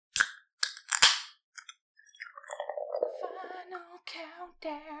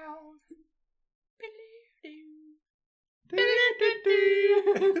countdown.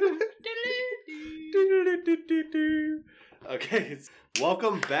 Okay,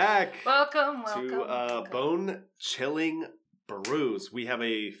 welcome back. Welcome. To Bone Chilling Brews. We have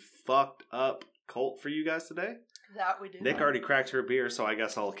a fucked up cult for you guys today. That we do. Nick already cracked her beer, so I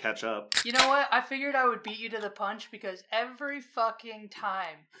guess I'll catch up. You know what? I figured I would beat you to the punch because every fucking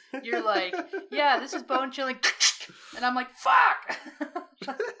time you're like, yeah, this is Bone Chilling. And I'm like, fuck!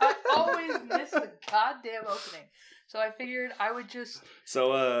 I always miss the goddamn opening. So I figured I would just,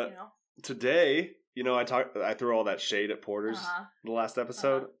 today, I threw all that shade at porters in the last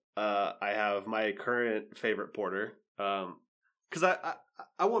episode. I have my current favorite porter. Because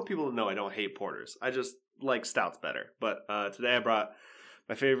I want people to know I don't hate porters. I just like stouts better. But today I brought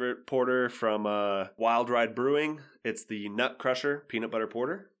my favorite porter from Wild Ride Brewing. It's the Nut Crusher Peanut Butter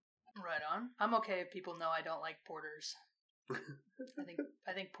Porter. Right on. I'm okay if people know I don't like porters.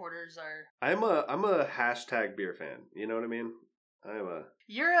 I think porters are. I'm a hashtag beer fan. You know what I mean?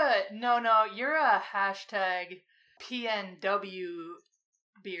 You're a hashtag PNW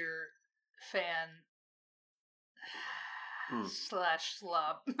beer fan /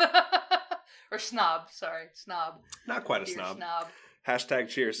 slob. Or snob, sorry. Snob. Not quite a beer snob. Snob. Hashtag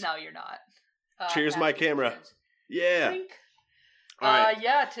cheers. No, you're not. Cheers my camera. Cheers. Yeah. Think. All right.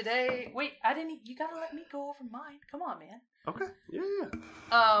 Yeah, today... Wait, you gotta let me go over mine. Come on, man. Okay. Yeah.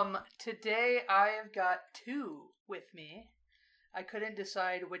 Today I have got two with me. I couldn't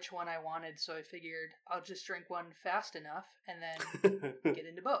decide which one I wanted, so I figured I'll just drink one fast enough and then get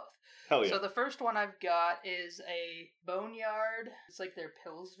into both. Hell yeah. So the first one I've got is a Boneyard. It's like their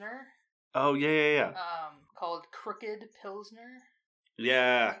Pilsner. Oh, yeah. Called Crooked Pilsner.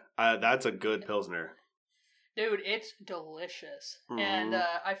 Yeah, that's a good Pilsner. Dude, it's delicious. Mm-hmm. And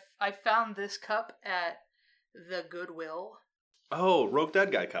I found this cup at the Goodwill. Oh, Rogue Dead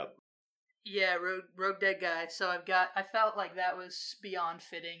Guy cup. Yeah, Rogue Dead Guy. So I felt like that was beyond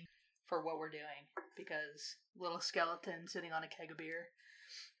fitting for what we're doing because little skeleton sitting on a keg of beer.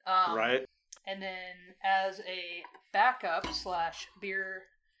 Right. And then as a backup / beer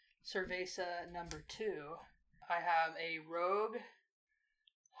cerveza number 2, I have a Rogue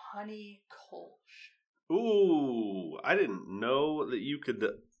Honey Kolsch. Ooh, I didn't know that you could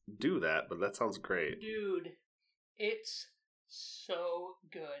do that, but that sounds great. Dude, it's so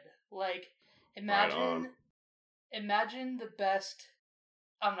good. Like, imagine the best...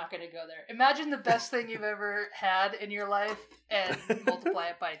 I'm not going to go there. Imagine the best thing you've ever had in your life and multiply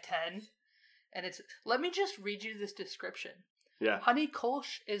it by 10. And it's... Let me just read you this description. Yeah. Honey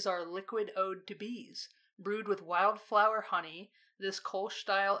Kolsch is our liquid ode to bees. Brewed with wildflower honey, this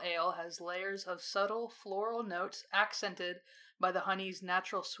Kolsch-style ale has layers of subtle floral notes accented by the honey's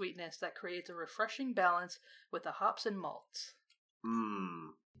natural sweetness that creates a refreshing balance with the hops and malts.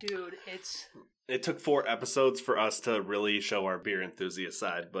 Dude, It took 4 episodes for us to really show our beer enthusiast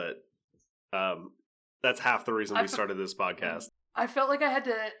side, but that's half the reason we started this podcast. I felt like I had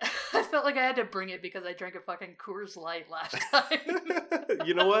to bring it because I drank a fucking Coors Light last time.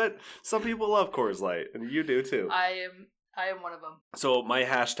 You know what? Some people love Coors Light, and you do too. I am one of them. So my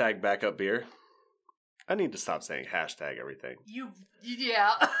hashtag backup beer. I need to stop saying hashtag everything.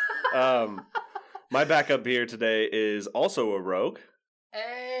 Yeah. My backup beer today is also a Rogue.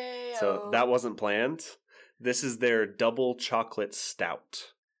 Hey. So that wasn't planned. This is their double chocolate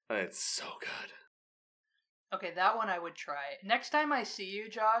stout. It's so good. Okay, that one I would try. Next time I see you,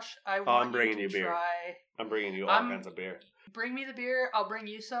 Josh, I'm bringing you beer. Try... I'm bringing you all kinds of beer. Bring me the beer, I'll bring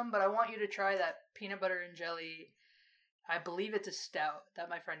you some, but I want you to try that peanut butter and jelly. I believe it's a stout that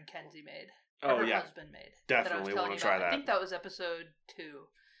my friend Kenzie made. Oh, her yeah. husband made. Definitely want to try that. I think that was episode 2.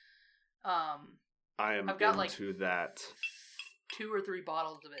 I am I've got into that. 2 or 3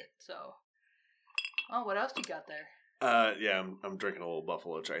 bottles of it, so... Oh, what else you got there? Yeah, I'm drinking a little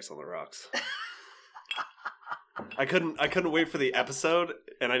Buffalo Trace on the rocks. I couldn't wait for the episode,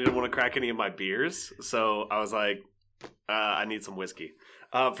 and I didn't want to crack any of my beers, so I was like, I need some whiskey.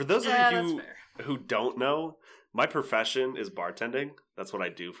 For those of you who don't know, my profession is bartending. That's what I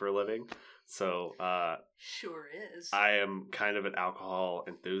do for a living. So, sure is. I am kind of an alcohol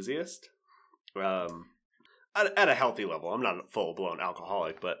enthusiast. At a healthy level. I'm not a full-blown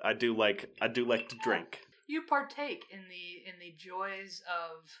alcoholic, but I do like to drink. You partake in the joys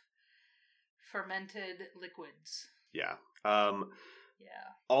of fermented liquids. Yeah. Yeah.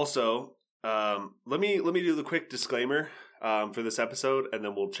 Also, let me do the quick disclaimer for this episode, and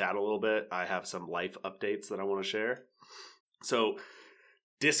then we'll chat a little bit. I have some life updates that I want to share. So,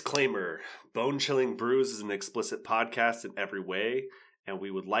 disclaimer: Bone Chilling Brews is an explicit podcast in every way. And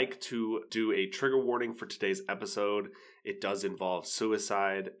we would like to do a trigger warning for today's episode. It does involve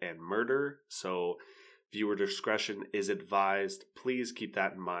suicide and murder, so viewer discretion is advised. Please keep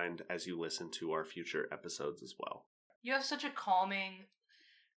that in mind as you listen to our future episodes as well. You have such a calming,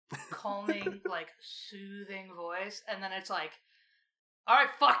 like, soothing voice, and then it's like, all right,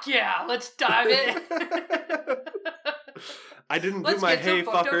 fuck yeah, let's dive in. I didn't do my hey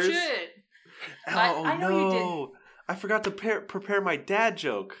fuckers. Shit. I know you didn't. I forgot to prepare my dad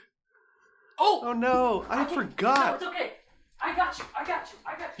joke. Oh no, I forgot. No, it's okay. I got you.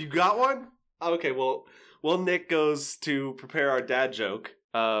 You got one? Okay, well, Nick goes to prepare our dad joke.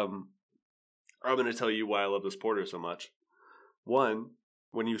 I'm going to tell you why I love this porter so much. One,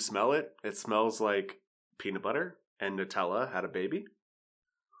 when you smell it, it smells like peanut butter and Nutella had a baby.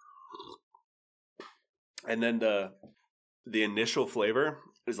 And then the initial flavor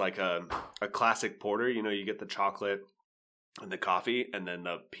is like a classic porter. You know, you get the chocolate and the coffee, and then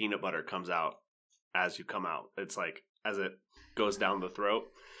the peanut butter comes out as you come out. It's like, as it goes down the throat,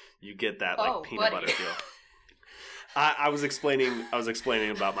 you get that like peanut butter feel. I was explaining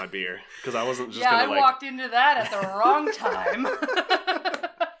about my beer because I wasn't just gonna, I walked into that at the wrong time.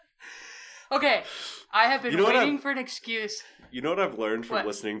 Okay, I have been waiting for an excuse. You know what I've learned from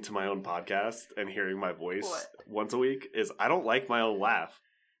listening to my own podcast and hearing my voice once a week is I don't like my own laugh.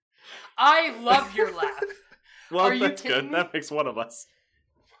 I love your laugh. Well, that's good. Me? That makes one of us.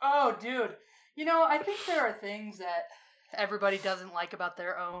 Oh, dude. You know, I think there are things that everybody doesn't like about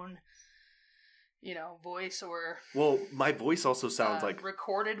their own, you know, voice or... Well, my voice also sounds like...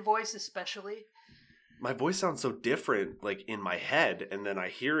 recorded voice, especially. My voice sounds so different, like, in my head, and then I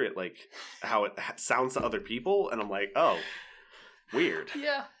hear it, like, how it sounds to other people, and I'm like, oh, weird.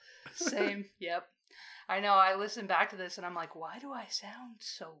 Yeah, same, yep. I know, I listen back to this, and I'm like, why do I sound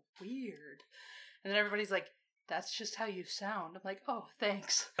so weird? And then everybody's like, that's just how you sound. I'm like, oh,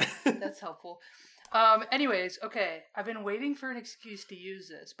 thanks. That's helpful. Anyways, okay, I've been waiting for an excuse to use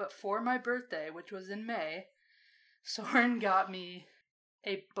this, but for my birthday, which was in May, Soren got me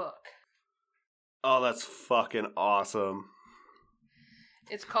a book. Oh, that's fucking awesome.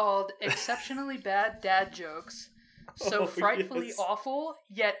 It's called Exceptionally Bad Dad Jokes. So frightfully awful,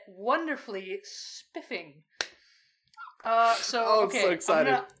 yet wonderfully spiffing. I'm so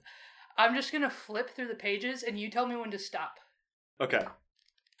excited. I'm just gonna flip through the pages, and you tell me when to stop. Okay.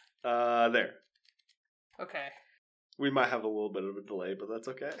 There. Okay. We might have a little bit of a delay, but that's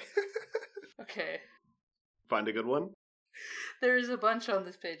okay. Okay. Find a good one? There's a bunch on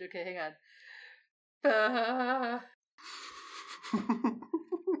this page. Okay, hang on.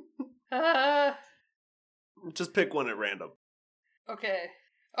 Just pick one at random. Okay.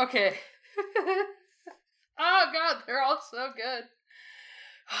 Oh, God, they're all so good.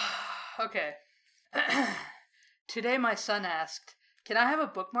 Okay. Today my son asked, "Can I have a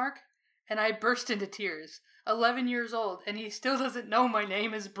bookmark?" And I burst into tears. 11 years old, and he still doesn't know my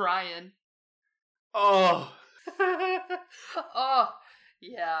name is Brian. Oh. Oh,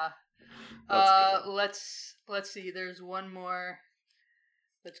 yeah. Let's see. There's one more.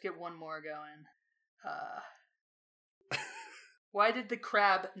 Let's get one more going. Why did the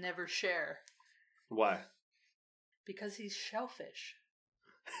crab never share? Why? Because he's shellfish.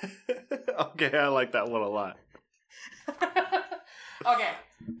 Okay, I like that one a lot. Okay,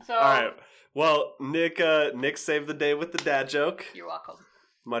 so... Alright, well, Nick saved the day with the dad joke. You're welcome.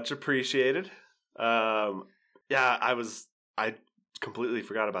 Much appreciated. Yeah, I completely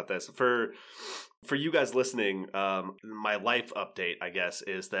forgot about this. For you guys listening, my life update, I guess,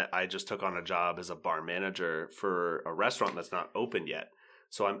 is that I just took on a job as a bar manager for a restaurant that's not open yet.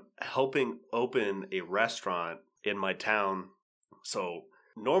 So I'm helping open a restaurant in my town. So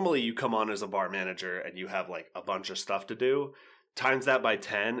normally you come on as a bar manager and you have like a bunch of stuff to do. Times that by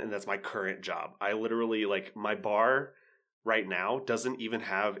 10, and that's my current job. I literally, like, my bar right now doesn't even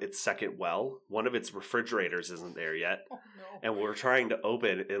have its second well. One of its refrigerators isn't there yet. Oh, no. And we're trying to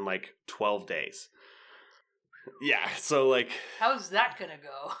open in like 12 days. Yeah, so like... How's that gonna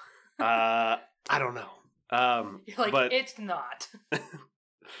go? I don't know. You're like, but, it's not.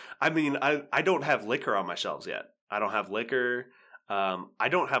 I mean, I don't have liquor on my shelves yet. I don't have liquor. I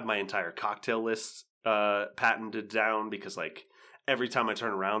don't have my entire cocktail list patented down because, like, every time I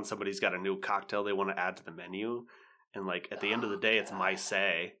turn around, somebody's got a new cocktail they want to add to the menu. And, like, at the end of the day, it's my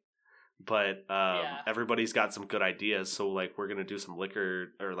say. But everybody's got some good ideas. So, like, we're going to do some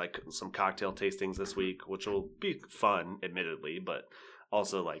liquor or, like, some cocktail tastings this week, which will be fun, admittedly, but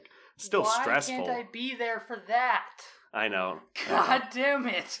also, like, still stressful. Why can't I be there for that? I know. God damn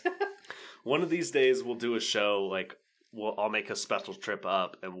it. One of these days, we'll do a show, like, I'll make a special trip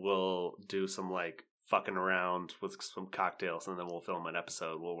up and we'll do some, like, fucking around with some cocktails, and then we'll film an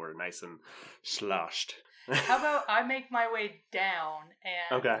episode where we're nice and sloshed. How about I make my way down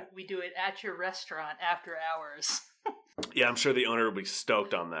and okay. we do it at your restaurant after hours? Yeah, I'm sure the owner will be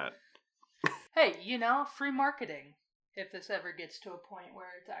stoked on that. Hey, free marketing if this ever gets to a point where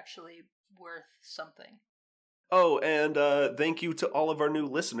it's actually worth something. Oh, and thank you to all of our new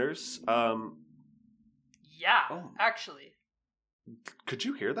listeners. Actually. Could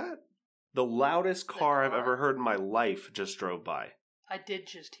you hear that? The loudest car I've ever heard in my life just drove by. I did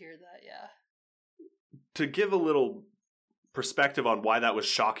just hear that, yeah. To give a little perspective on why that was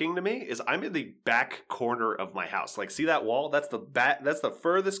shocking to me is I'm in the back corner of my house. Like, see that wall? That's the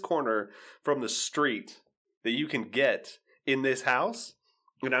furthest corner from the street that you can get in this house.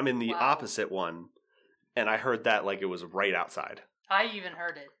 And I'm in the opposite one. And I heard that like it was right outside. I even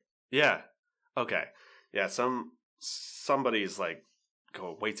heard it. Yeah. Okay. Yeah, somebody's like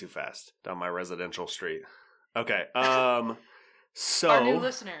going way too fast down my residential street. Okay. So our new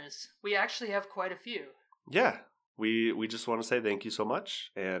listeners, we actually have quite a few. Yeah. We just want to say thank you so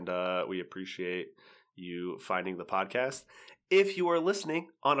much, and we appreciate you finding the podcast. If you are listening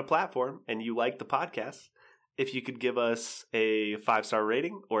on a platform and you like the podcast, if you could give us a 5-star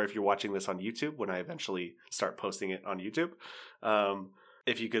rating, or if you're watching this on YouTube when I eventually start posting it on YouTube,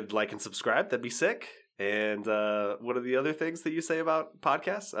 if you could like and subscribe, that'd be sick. And what are the other things that you say about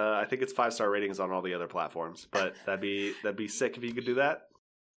podcasts? I think it's 5-star ratings on all the other platforms, but that'd be sick if you could do that.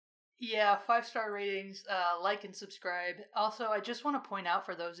 Yeah, 5-star ratings, like and subscribe. Also, I just want to point out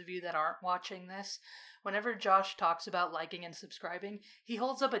for those of you that aren't watching this, whenever Josh talks about liking and subscribing, he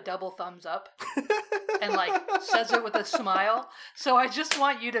holds up a double thumbs up and says it with a smile. So I just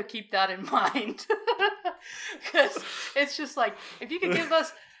want you to keep that in mind. Because it's just if you could give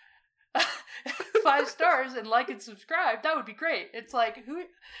us 5 stars and like and subscribe, that would be great. It's who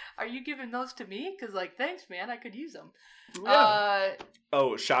are you giving those to me? Because thanks, man, I could use them. Yeah.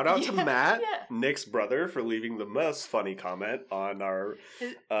 Shout out to Matt, Nick's brother, for leaving the most funny comment on our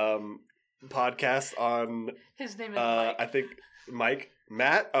podcast on his name is Mike. I think Mike.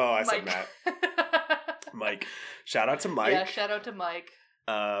 Matt? Oh, I said Matt. Mike. Shout out to Mike. Yeah, shout out to Mike.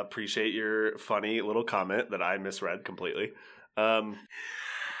 Appreciate your funny little comment that I misread completely. Yeah,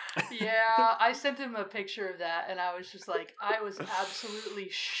 I sent him a picture of that, and I was just I was absolutely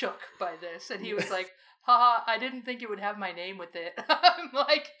shook by this, and he was like, haha, I didn't think it would have my name with it. I'm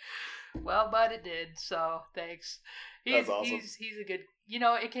like, well, but it did, so thanks. That's awesome. He's a good,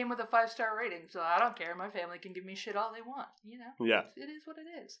 it came with a 5-star rating, so I don't care. My family can give me shit all they want, Yeah. It is what it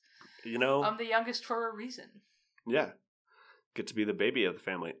is. I'm the youngest for a reason. Yeah. Get to be the baby of the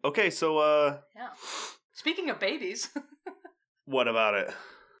family. Okay, so, yeah. Speaking of babies. What about it?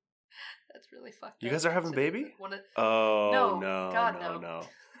 That's really fucked up. You guys are having a baby? No. No. God, no.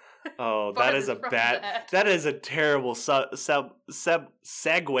 Oh, that is a bad. That is a terrible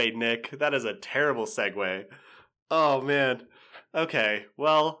segue, Nick. That is a terrible segue. Oh man. Okay.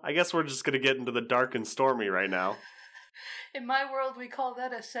 Well, I guess we're just gonna get into the dark and stormy right now. In my world, we call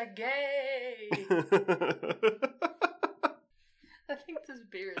that a segue. I think this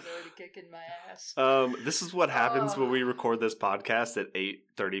beer is already kicking my ass. This is what happens when we record this podcast at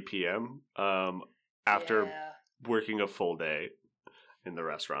 8:30 p.m. After working a full day in the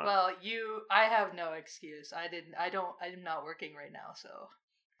restaurant. Well, I have no excuse. I'm not working right now, so.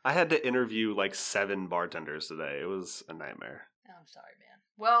 I had to interview 7 bartenders today. It was a nightmare. I'm sorry, man.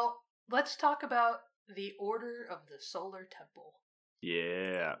 Well, let's talk about the Order of the Solar Temple.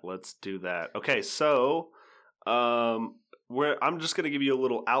 Yeah, let's do that. Okay, so I'm just going to give you a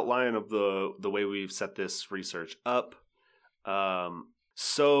little outline of the way we've set this research up.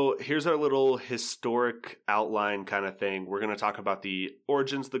 So here's our little historic outline kind of thing. We're going to talk about the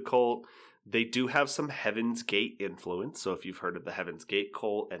origins of the cult. They do have some Heaven's Gate influence. So if you've heard of the Heaven's Gate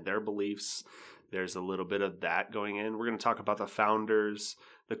cult and their beliefs, there's a little bit of that going in. We're going to talk about the founders,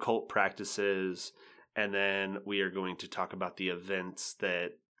 the cult practices, and then we are going to talk about the events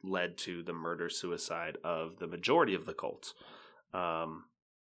that led to the murder-suicide of the majority of the cult. I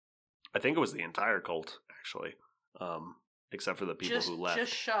think it was the entire cult, actually. Except for the people who left.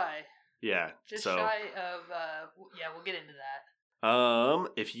 Just shy. Yeah. Just shy of, we'll get into that.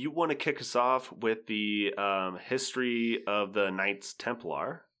 If you want to kick us off with the history of the Knights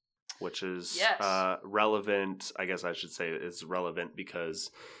Templar, which is relevant, I guess I should say it's relevant because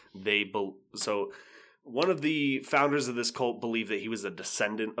so one of the founders of this cult believed that he was a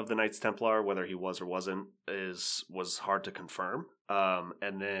descendant of the Knights Templar. Whether he was or wasn't was hard to confirm.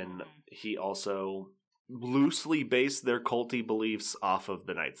 And then he also loosely based their culty beliefs off of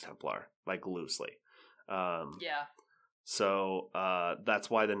the Knights Templar, loosely. So that's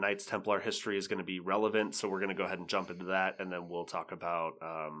why the Knights Templar history is going to be relevant. So we're going to go ahead and jump into that, and then we'll talk about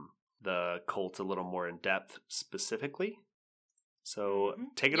the cult a little more in depth specifically. So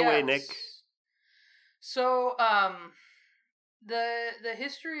take it away, Nick. So the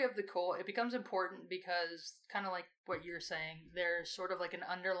history of the cult, it becomes important because, kind of like what you're saying, there's sort of like an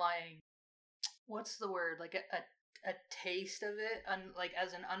underlying, what's the word, like a taste of it, like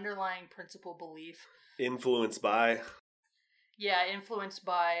as an underlying principle belief. Influenced by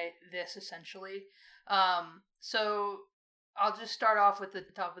this, essentially. So I'll just start off with the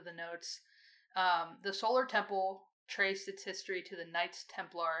top of the notes. The Solar Temple traced its history to the Knights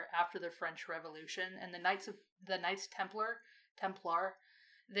Templar after the French Revolution, and the Knights Templar,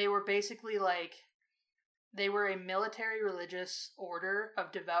 they were basically they were a military religious order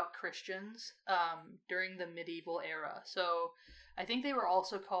of devout Christians during the medieval era. So I think they were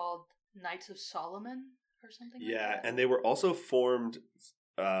also called Knights of Solomon or something. Yeah, like that. And they were also formed.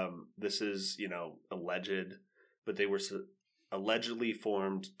 This is alleged, but they were allegedly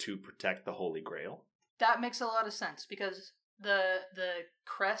formed to protect the Holy Grail. That makes a lot of sense because the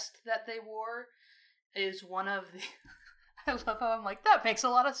crest that they wore is one of the. I love how I'm like, that makes a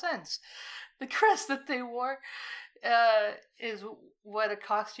lot of sense. The crest that they wore is what a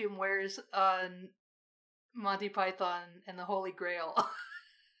costume wears on Monty Python and the Holy Grail.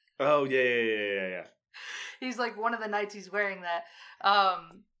 Oh yeah. He's like one of the knights. He's wearing that.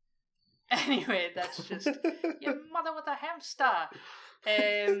 Anyway, that's just your mother with a hamster.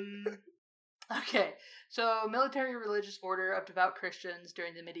 Okay, so military religious order of devout Christians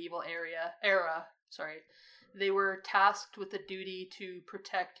during the medieval era. They were tasked with the duty to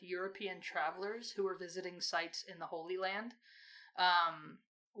protect European travelers who were visiting sites in the Holy Land,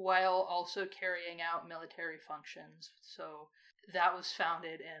 while also carrying out military functions. So that was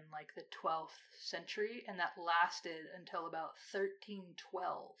founded in the 12th century, and that lasted until about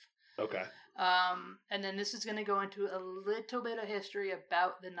 1312. Okay. And then this is going to go into a little bit of history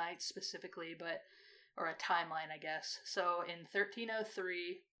about the Knights specifically, or a timeline, I guess. So in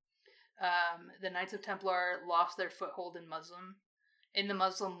 1303, the Knights of Templar lost their foothold in the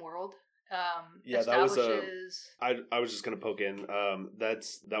Muslim world. That was I was just going to poke in.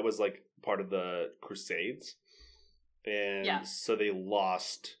 That was part of the Crusades, and so they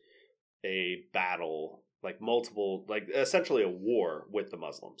lost a battle, multiple, essentially a war with the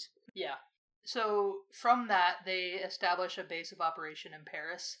Muslims. Yeah. So from that, they established a base of operation in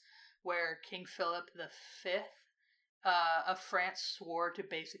Paris, where King Philip V of France swore to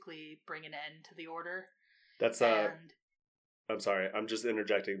basically bring an end to the order. That's I'm sorry, I'm just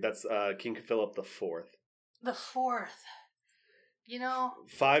interjecting. That's King Philip the Fourth. The Fourth.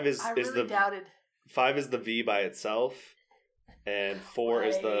 Five is doubted. 5 is the V by itself, and 4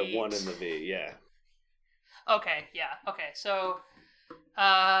 is the 1 in the V. Yeah. Okay. Yeah. Okay. So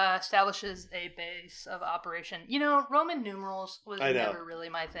establishes a base of operation. Roman numerals was never really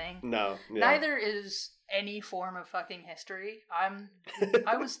my thing. No. Yeah. Neither is any form of fucking history.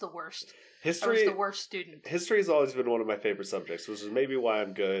 I was the worst. History. I was the worst student. History has always been one of my favorite subjects, which is maybe why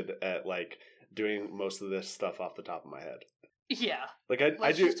I'm good at doing most of this stuff off the top of my head. Yeah.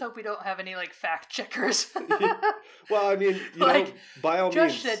 I just hope we don't have any fact checkers. Well, I mean, by all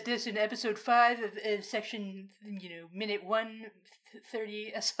Josh means. Josh said this in episode 5 of section, minute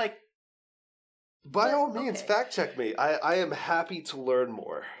 130. It's by all means, fact check me. I am happy to learn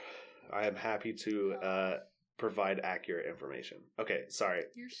more. I am happy to provide accurate information. Okay, sorry.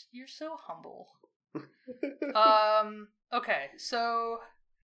 You're so humble. Okay, so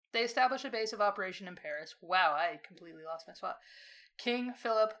they established a base of operation in Paris. Wow, I completely lost my spot. King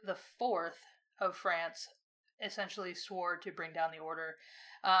Philip IV of France essentially swore to bring down the order.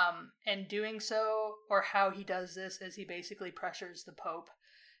 And doing so, or how he does this, is he basically pressures the Pope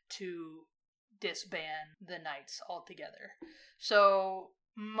to disband the Knights altogether. So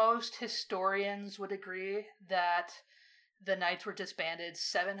most historians would agree that the Knights were disbanded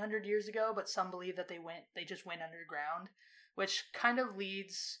 700 years ago, but some believe that they just went underground, which kind of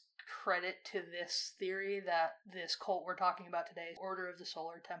leads credit to this theory that this cult we're talking about today, Order of the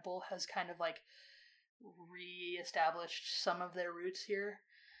Solar Temple, has kind of re-established some of their roots here.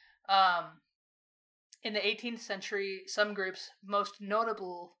 In the 18th century, some groups, most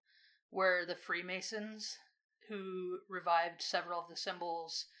notable were the Freemasons, who revived several of the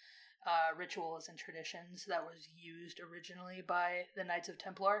symbols, rituals, and traditions that was used originally by the Knights of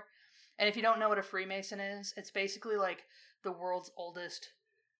Templar. And if you don't know what a Freemason is, it's basically the world's oldest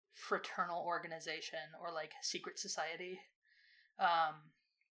fraternal organization, or secret society.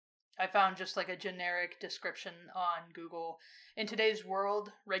 I found just like a generic description on Google. In today's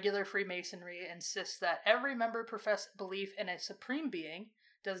world, regular Freemasonry insists that every member profess belief in a supreme being,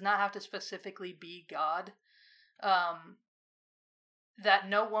 does not have to specifically be God, that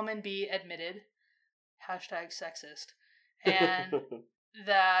no woman be admitted, #sexist, and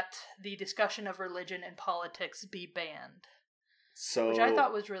that the discussion of religion and politics be banned. So, which I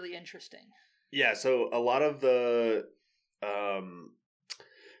thought was really interesting. Yeah, so a lot of the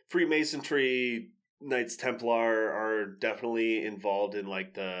Freemasonry, Knights Templar are definitely involved in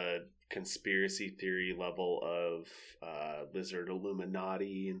like the conspiracy theory level of Lizard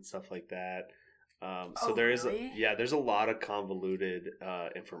Illuminati and stuff like that. So there is really? There's a lot of convoluted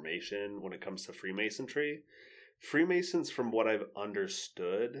information when it comes to Freemasonry. Freemasons, from what I've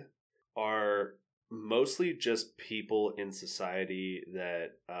understood, are mostly just people in society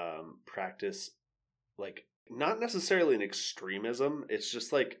that practice, like, not necessarily an extremism. It's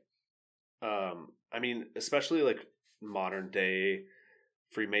just like, I mean, especially like modern day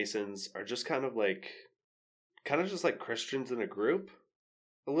Freemasons are just kind of just like Christians in a group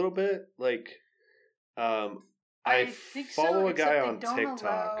a little bit. Like, I follow a guy on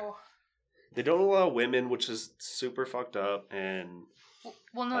TikTok. They don't allow women, which is super fucked up. And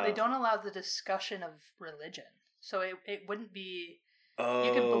well, no, they don't allow the discussion of religion. So it wouldn't be.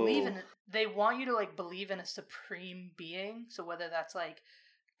 You could believe in it. They want you to like believe in a supreme being. So whether that's like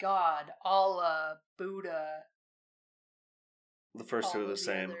God, Allah, Buddha. The first two are the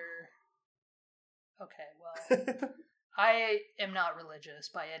same. Okay, well, I am not religious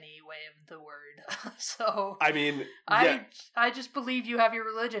by any way of the word. So I mean, I just believe you have your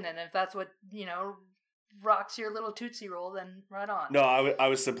religion, and if that's what, rocks your little Tootsie Roll, then right on. No, I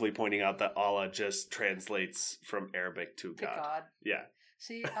was simply pointing out that Allah just translates from Arabic to God. Yeah.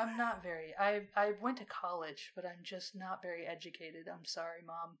 See, I'm not very... I went to college, but I'm just not very educated. I'm sorry,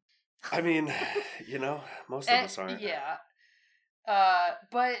 Mom. I mean, most of us aren't. Yeah.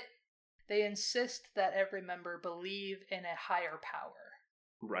 But they insist that every member believe in a higher power.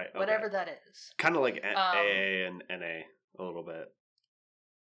 Right. Okay. Whatever that is. Kind of like AA and NA a little bit.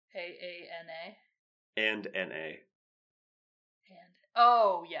 AANA? And NA. And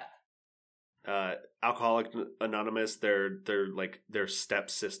oh, yeah. Alcoholics Anonymous, their step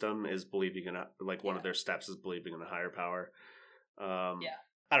system is believing in one of their steps is believing in a higher power. Yeah.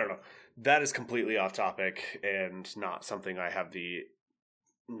 I don't know. That is completely off topic and not something I have the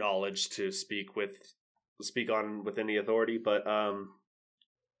knowledge to speak on with any authority. But look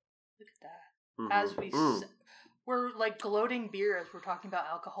at that. As we're like gloating beer as we're talking about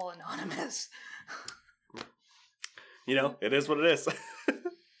Alcohol Anonymous. It is what it is.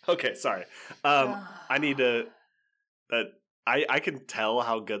 Okay, sorry. I need to. I can tell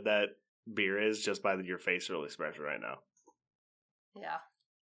how good that beer is just by your facial expression right now. Yeah.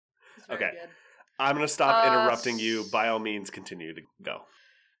 It's very good. I'm gonna stop interrupting you. By all means, continue to go.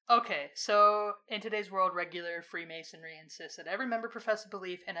 Okay, so in today's world, regular Freemasonry insists that every member profess a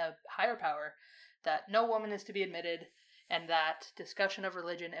belief in a higher power, that no woman is to be admitted, and that discussion of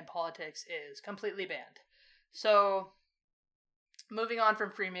religion and politics is completely banned. So, moving on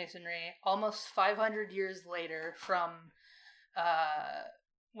from Freemasonry, almost 500 years later from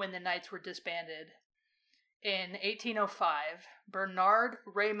when the Knights were disbanded, in 1805, Bernard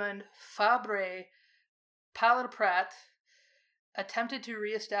Raymond Fabre Palaprat attempted to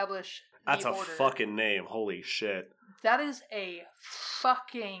reestablish the order. That's a fucking name. Holy shit. That is a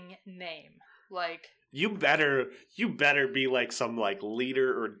fucking name. Like, you better be like some like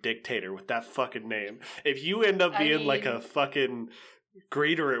leader or dictator with that fucking name. If you end up being like a fucking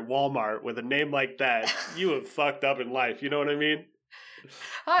greeter at Walmart with a name like that, you have fucked up in life. You know what I mean?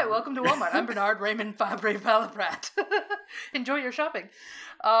 Hi, welcome to Walmart. I'm Bernard Raymond Fabre Palaprat. Enjoy your shopping.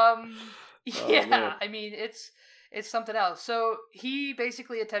 Yeah, I mean, it's something else. So he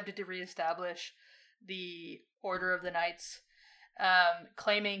basically attempted to reestablish the Order of the Knights,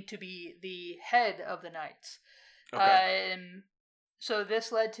 claiming to be the head of the Knights. Okay. So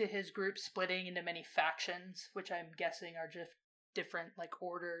this led to his group splitting into many factions, which I'm guessing are just different like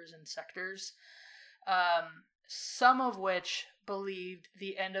orders and sectors. Some of which believed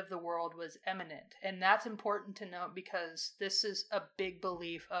the end of the world was imminent. And that's important to note because this is a big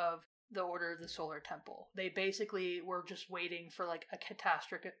belief of the Order of the Solar Temple. They basically were just waiting for like a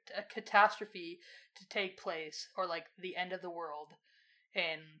catastrophe to take place, or like the end of the world.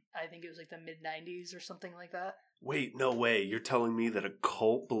 And I think it was like the mid-90s or something like that. Wait, no way. You're telling me that a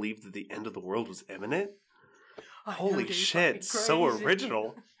cult believed that the end of the world was imminent? Holy shit, so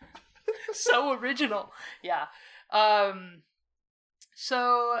original. So original. Yeah.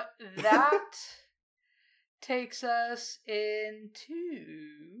 So that takes us into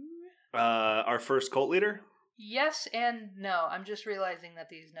Our first cult leader? Yes and no. I'm just realizing that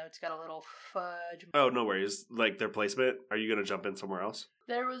these notes got a little fudge. Oh, no worries. Like their placement? Are you going to jump in somewhere else?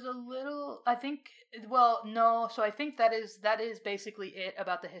 There was a little, I think, well, no. So I think that is basically it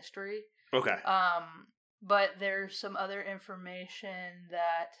about the history. Okay. But there's some other information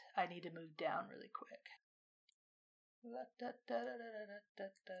that I need to move down really quick.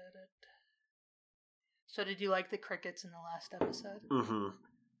 So did you like the crickets in the last episode?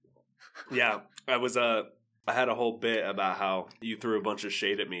 Mm-hmm. Yeah, I had a whole bit about how you threw a bunch of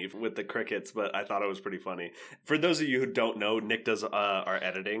shade at me with the crickets, but I thought it was pretty funny. For those of you who don't know, Nick does our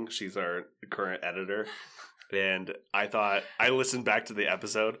editing. She's our current editor. And I listened back to the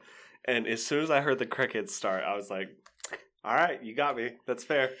episode, and as soon as I heard the crickets start, I was like, all right, you got me. That's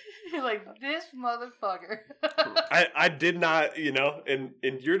fair. You're like, this motherfucker. I did not, in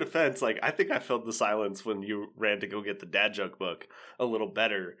your defense, like, I think I filled the silence when you ran to go get the dad joke book a little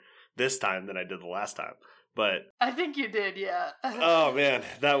better this time than I did the last time. But I think you did, yeah. Oh man,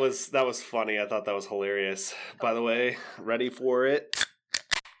 that was funny. I thought that was hilarious. By the way, ready for it?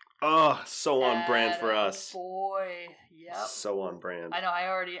 Oh, so on brand for us. Boy, yep. So on brand. I know. I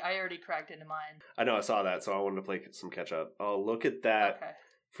already cracked into mine. I know. I saw that, so I wanted to play some catch up. Oh, look at that! Okay.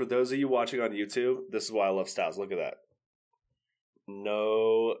 For those of you watching on YouTube, this is why I love Styles. Look at that.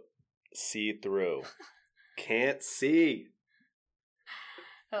 No see through. Can't see.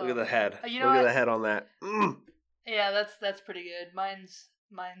 Look at the head. Look at the head on that. Mm. Yeah, that's pretty good. Mine's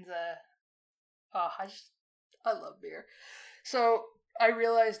I love beer. So I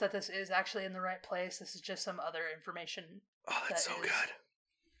realized that this is actually in the right place. This is just some other information. Oh, that's so good.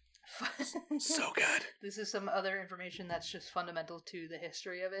 So good. This is some other information that's just fundamental to the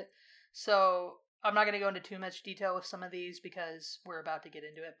history of it. So I'm not going to go into too much detail with some of these because we're about to get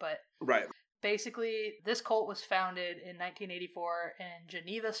into it, but right. Basically, this cult was founded in 1984 in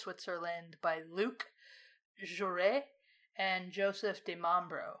Geneva, Switzerland by Luc Jouret and Joseph de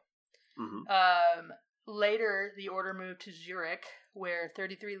Mombro. Mm-hmm. Later, the order moved to Zurich, where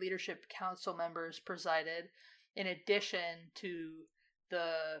 33 leadership council members presided, in addition to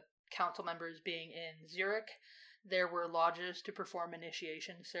the council members being in Zurich. There were lodges to perform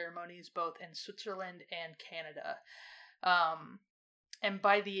initiation ceremonies both in Switzerland and Canada. And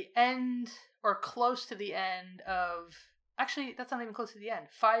by the end, or close to the end of... Actually, that's not even close to the end.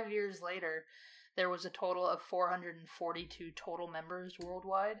 5 years later, there was a total of 442 total members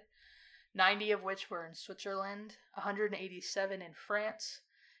worldwide, 90 of which were in Switzerland, 187 in France,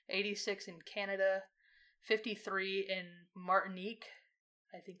 86 in Canada, 53 in Martinique,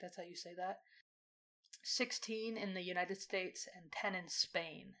 I think that's how you say that, 16 in the United States, and 10 in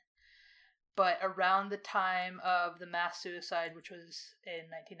Spain. But around the time of the mass suicide, which was in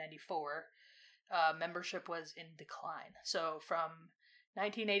 1994, membership was in decline. So from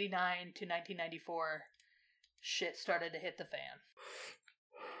 1989 to 1994, shit started to hit the fan.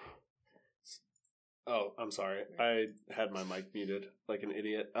 Oh, I'm sorry. I had my mic muted like an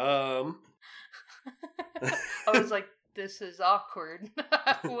idiot. I was like, this is awkward.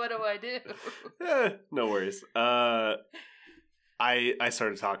 What do I do? No worries. I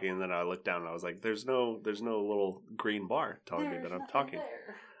started talking and then I looked down and I was like, there's no little green bar telling me that I'm talking.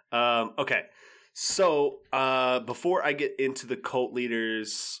 Okay. So, before I get into the cult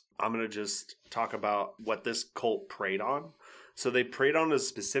leaders, I'm going to just talk about what this cult preyed on. So they preyed on a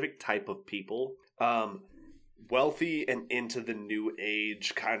specific type of people, wealthy and into the new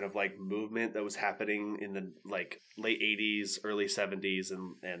age kind of like movement that was happening in the like late 80s, early 70s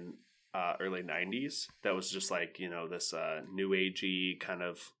and early 90s. That was just like, this new agey kind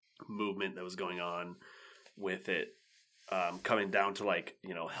of movement that was going on with it, coming down to like,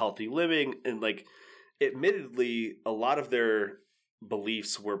 healthy living. And like, admittedly, a lot of their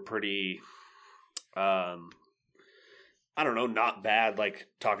beliefs were pretty, I don't know, not bad. Like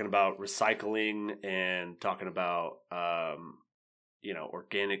talking about recycling and talking about,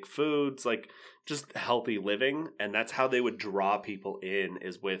 organic foods, like just healthy living. And that's how they would draw people in,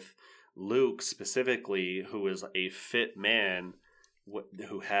 is with Luke specifically, who was a fit man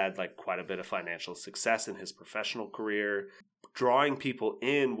who had like quite a bit of financial success in his professional career, drawing people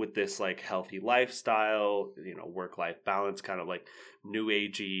in with this like healthy lifestyle, work-life balance, kind of like new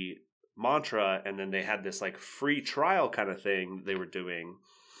agey mantra. And then they had this like free trial kind of thing they were doing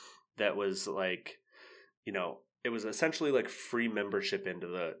that was like, it was essentially like free membership into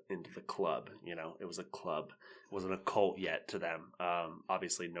the club. It was a club. It wasn't a cult yet to them.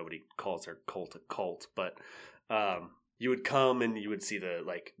 Obviously nobody calls their cult a cult, but you would come and you would see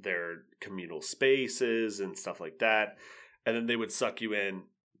their communal spaces and stuff like that, and then they would suck you in.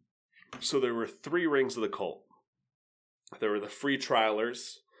 So there were 3 rings of the cult. There were the free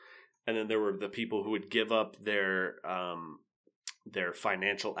trialers, and then there were the people who would give up their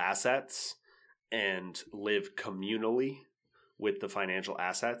financial assets and live communally with the financial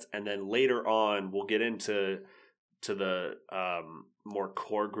assets. And then later on, we'll get into the more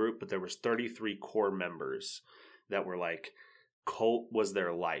core group, but there was 33 core members that were like, cult was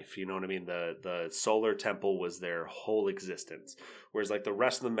their life. You know what I mean? The solar temple was their whole existence. Whereas like the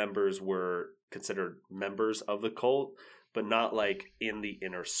rest of the members were considered members of the cult, but not like in the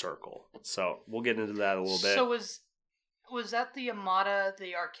inner circle. So we'll get into that a little bit. So was that the Amada,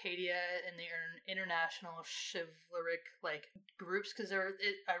 the Arcadia, and the International Chivalric like groups? Because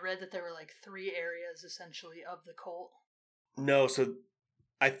I read that there were like 3 areas essentially of the cult. No, so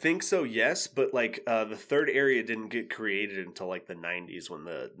I think so, yes, but like the third area didn't get created until like the 90s when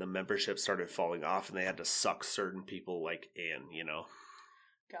the membership started falling off and they had to suck certain people like in, you know.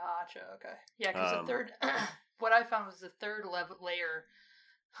 Gotcha. Okay. Yeah, because the third, what I found was the third layer.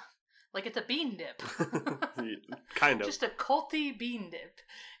 Like it's a bean dip. Kind of. Just a culty bean dip,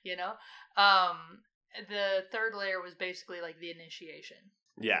 you know? The third layer was basically like the initiation.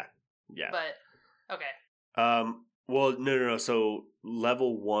 Yeah. But, okay. Well, no. So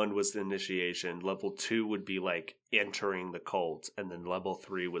level 1 was the initiation. Level 2 would be like entering the cult. And then level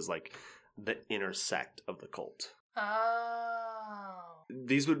 3 was like the intersect of the cult. Oh.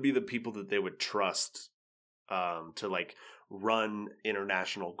 These would be the people that they would trust to like run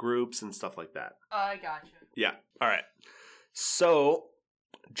international groups and stuff like that. I gotcha. Yeah. All right. So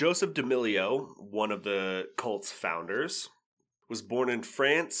Joseph D'Amelio, one of the cult's founders, was born in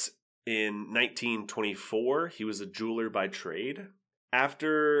France in 1924. He was a jeweler by trade.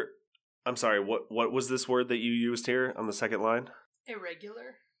 I'm sorry, what was this word that you used here on the second line?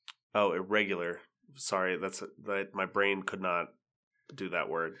 Irregular. Oh, irregular. Sorry, my brain could not do that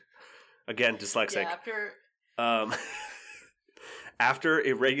word. Again, dyslexic. Yeah, After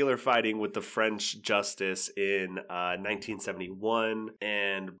irregular fighting with the French justice in 1971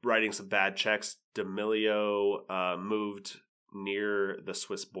 and writing some bad checks, D'Amelio moved near the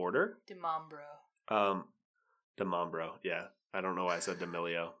Swiss border. Demambro. Demambro, yeah. I don't know why I said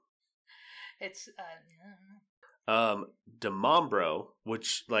D'Amelio. It's Demambro,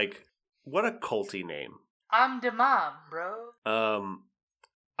 which like what a culty name. I'm Demambro.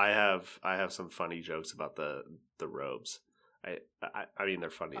 I have some funny jokes about the robes. I mean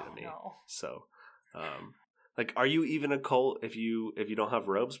they're funny to me. No. So, like, are you even a cult if you don't have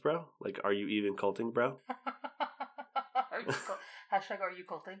robes, bro? Like, are you even culting, bro? Hashtag are you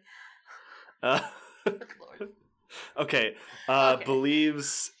culting? Good Lord. Okay.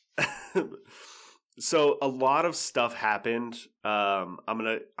 Believes. So a lot of stuff happened. I'm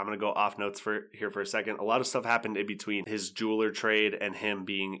gonna go off notes for a second. A lot of stuff happened in between his jeweler trade and him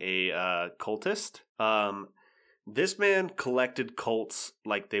being a cultist. This man collected cults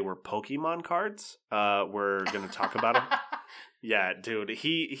like they were Pokemon cards. We're gonna talk about him. Yeah, dude.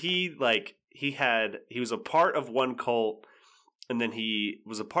 He was a part of one cult, and then he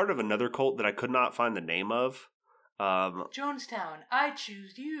was a part of another cult that I could not find the name of. Jonestown, I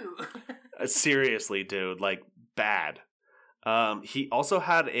choose you. Seriously, dude, like bad. He also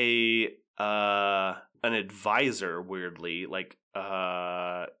had an advisor. Weirdly, like,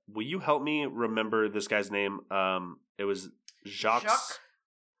 will you help me remember this guy's name? It was Jacques.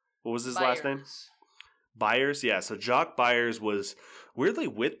 What was his last name? Byers. Yeah. So Jacques Byers was weirdly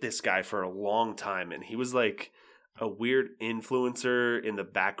with this guy for a long time, and he was like a weird influencer in the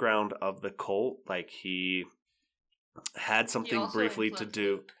background of the cult. Like he had something briefly to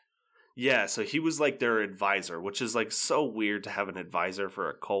do. Luke. Yeah, so he was like their advisor, which is like so weird to have an advisor for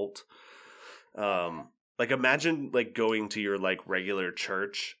a cult. Like imagine like going to your like regular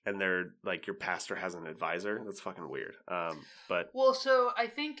church and they're like your pastor has an advisor. That's fucking weird. So I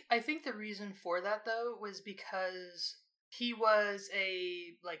think the reason for that though was because he was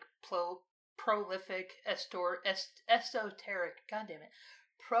a like prolific esoteric. God damn it.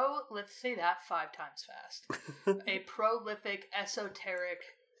 Let's say that 5 times fast. A prolific esoteric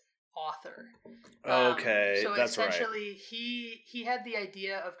author. Okay, so that's essentially he had the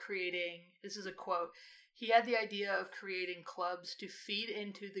idea of creating, this is a quote, he had the idea of creating clubs to feed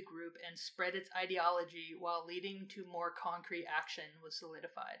into the group and spread its ideology while leading to more concrete action was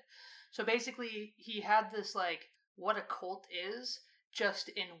solidified. So basically he had this like what a cult is just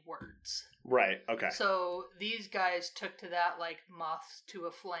in words. Right, okay. So these guys took to that like moths to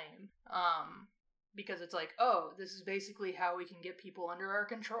a flame. Because it's like, oh, this is basically how we can get people under our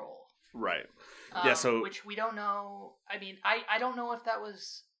control. Right. Yeah, so which we don't know. I mean, I don't know if that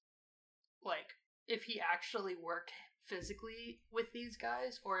was like if he actually worked physically with these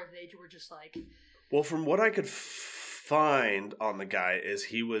guys or if they were just like well, from what I could find on the guy is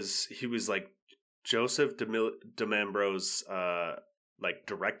he was like Joseph DeMambro's like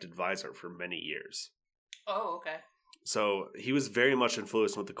direct advisor for many years. Oh, okay. So he was very much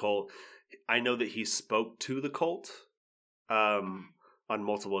influenced with the cult. I know that he spoke to the cult on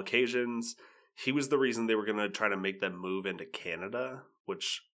multiple occasions. He was the reason they were going to try to make them move into Canada,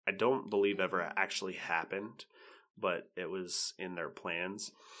 which I don't believe ever actually happened, but it was in their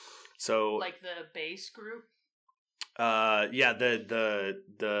plans. So, like the base group? Yeah,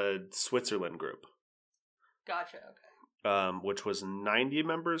 the Switzerland group. Gotcha, okay. Which was 90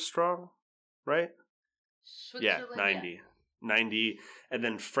 members strong, right? Switzerland, yeah, 90. Yeah. 90, and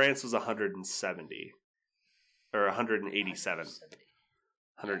then France was 170. Or 187.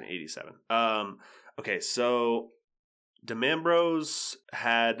 187. Okay, so DeMambros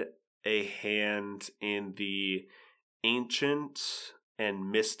had a hand in the ancient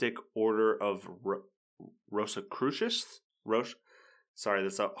and mystic order of Rosicrucians? Sorry,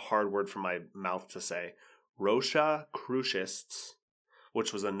 that's a hard word for my mouth to say. Rosicrucians,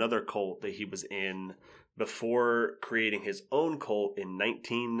 which was another cult that he was in before creating his own cult in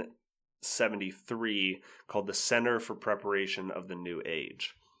 1973 called the Center for Preparation of the New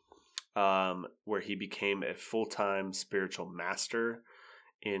Age, where he became a full-time spiritual master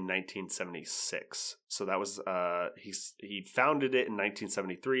in 1976. So that was he founded it in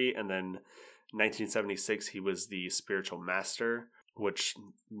 1973, and then 1976 he was the spiritual master, which,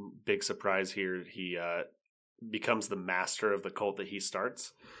 big surprise here, he becomes the master of the cult that he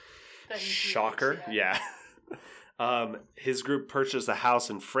starts. Shocker. Yeah. His group purchased a house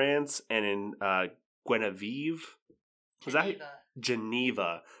in France and in Genevieve. Was that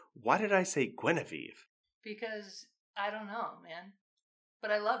Geneva? Why did I say Genevieve? Because I don't know, man.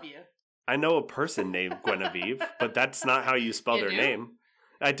 But I love you. I know a person named Genevieve, but that's not how you spell their name.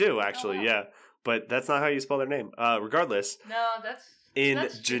 I do, actually, yeah. But that's not how you spell their name. Regardless. No, that's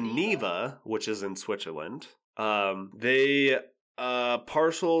Geneva, which is in Switzerland. They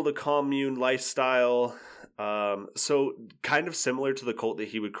partial to commune lifestyle. So kind of similar to the cult that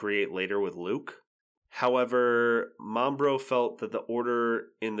he would create later with Luke. However, Mambro felt that the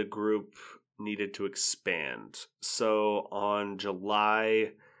order in the group needed to expand. So on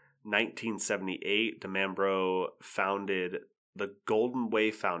July 1978, DeMambro founded the Golden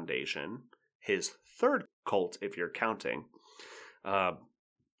Way Foundation, his third cult if you're counting.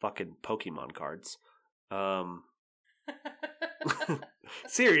 Fucking Pokemon cards.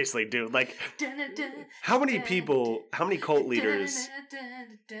 Seriously, dude, like, how many cult leaders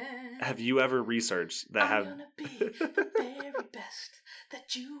have you ever researched that have... I'm gonna be the very best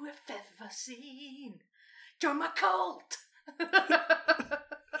that you have ever seen. Join my cult!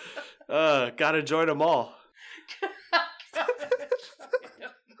 Gotta join them all.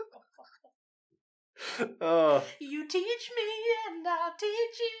 You teach me and I'll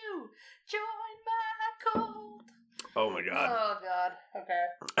teach you. Join my cult. Oh my god. Oh god. Okay.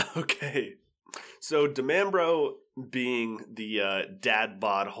 Okay. So DeMambro, being the dad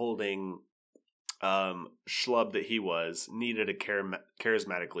bod holding schlub that he was, needed a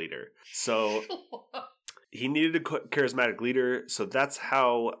charismatic leader. So he needed a charismatic leader. So that's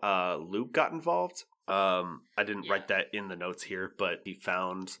how Luke got involved. I didn't write that in the notes here, but he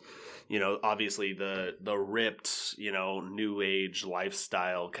found, obviously the ripped, new age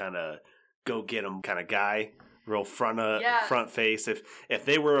lifestyle kind of go get him kind of guy. Real front face. If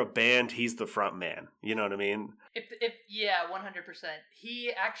they were a band, he's the front man. You know what I mean? If 100%.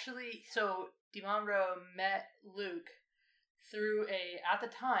 He actually, so DeMambro met Luke through at the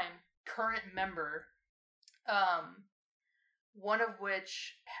time, current member, one of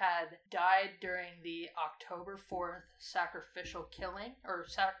which had died during the October 4th sacrificial killing, or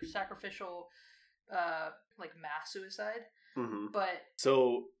sacrificial, mass suicide. Mm-hmm. But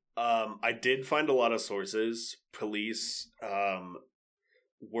so. I did find a lot of sources. Police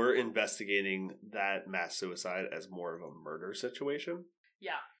were investigating that mass suicide as more of a murder situation.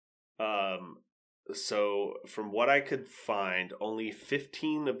 Yeah. So from what I could find, only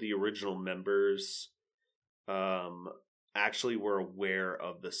 15 of the original members actually were aware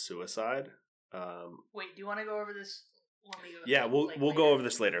of the suicide. Wait, do you want to go over this? Yeah, we'll go over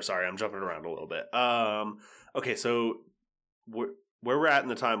this later. Sorry, I'm jumping around a little bit. Okay, so where we're at in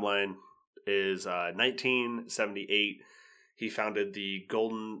the timeline is 1978. He founded the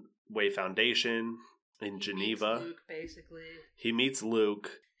Golden Way Foundation in Geneva. Meets Luke, basically. He meets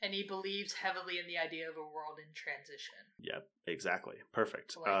Luke. And he believes heavily in the idea of a world in transition. Yep, exactly.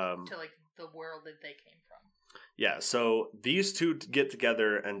 Perfect. To the world that they came from. Yeah, so these two get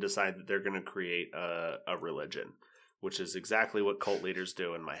together and decide that they're going to create a religion, which is exactly what cult leaders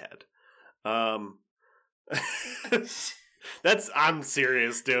do in my head. I'm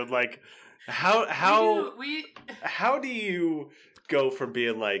serious, dude. Like, how do you go from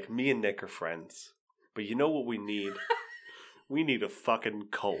being like, me and Nick are friends, but you know what we need? We need a fucking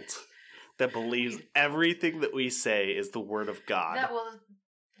cult that believes everything that we say is the word of God.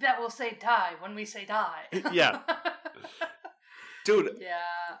 That will say die when we say die. Yeah. Dude, yeah.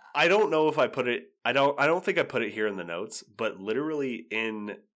 I don't know if I put it. I don't think I put it here in the notes, but literally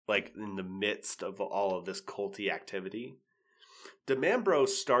in the midst of all of this culty activity, Demambro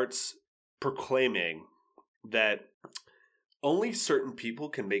starts proclaiming that only certain people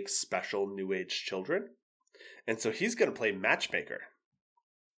can make special New Age children, and so he's going to play matchmaker.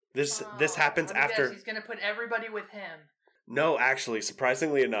 This happens after he's going to put everybody with him. No, actually,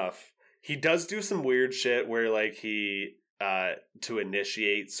 surprisingly enough, he does do some weird shit where like he. To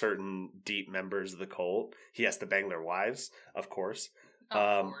initiate certain deep members of the cult, he has to bang their wives, of course.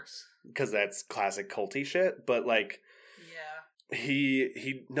 Of course. Because that's classic culty shit. But like, yeah,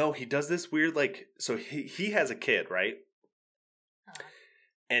 he does this weird like. So he has a kid, right?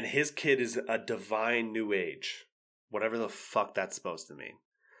 And his kid is a divine New Age, whatever the fuck that's supposed to mean.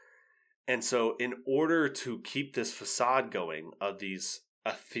 And so, in order to keep this facade going of these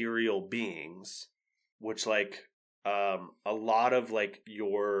ethereal beings, which like. A lot of like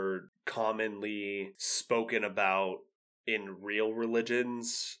your commonly spoken about in real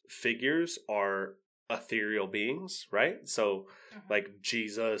religions figures are ethereal beings, right? So like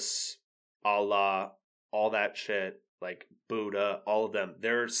Jesus, Allah, all that shit, like Buddha, all of them,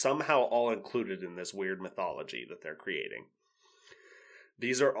 they're somehow all included in this weird mythology that they're creating.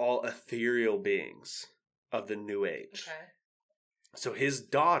 These are all ethereal beings of the New Age. Okay. So his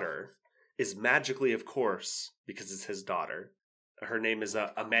daughter is magically, of course, because it's his daughter. Her name is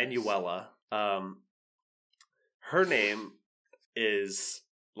Emanuela. Her name is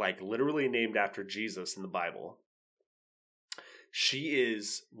like literally named after Jesus in the Bible. She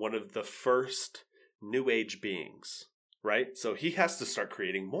is one of the first New Age beings, right? So he has to start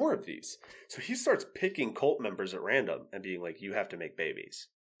creating more of these. So he starts picking cult members at random and being like, you have to make babies.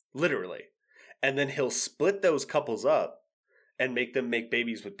 Literally. And then he'll split those couples up and make them make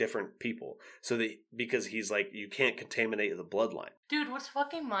babies with different people. So that, because he's like, you can't contaminate the bloodline. Dude, what's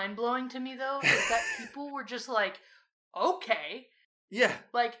fucking mind-blowing to me, though, is that people were just like, okay. Yeah.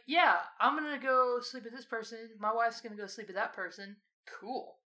 Like, yeah, I'm gonna go sleep with this person. My wife's gonna go sleep with that person.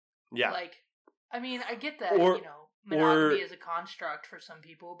 Cool. Yeah. Like, I mean, I get that, monogamy is a construct for some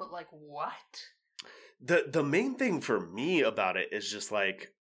people, but like, what? The main thing for me about it is just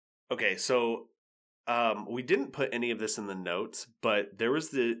like, okay, so... we didn't put any of this in the notes, but there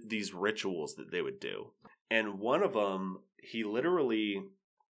was these rituals that they would do. And one of them, he literally...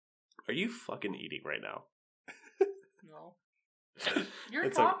 Are you fucking eating right now? No. You're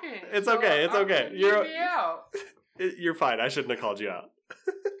talking. It's okay. It's okay. You're fine. I shouldn't have called you out.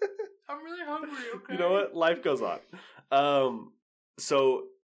 I'm really hungry, okay? You know what? Life goes on. So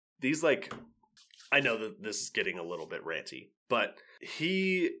these like... I know that this is getting a little bit ranty, but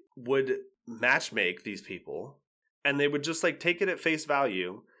he would... matchmake these people, and they would just like take it at face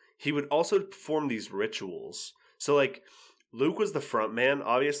value. He would also perform these rituals. So like Luke was the front man,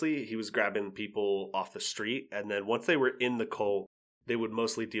 obviously. He was grabbing people off the street, and then once they were in the cult, they would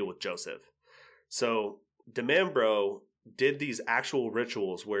mostly deal with Joseph. So Demambro did these actual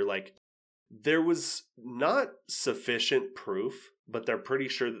rituals where like there was not sufficient proof, but they're pretty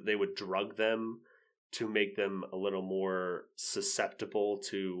sure that they would drug them to make them a little more susceptible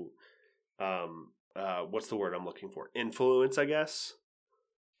to what's the word I'm looking for? Influence, I guess.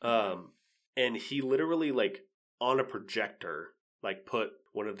 And he literally like on a projector, like put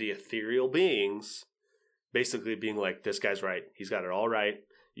one of the ethereal beings basically being like, this guy's right. He's got it all right.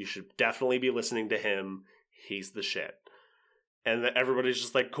 You should definitely be listening to him. He's the shit. And everybody's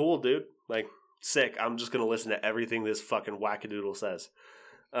just like, cool, dude. Like, sick. I'm just going to listen to everything this fucking wackadoodle says.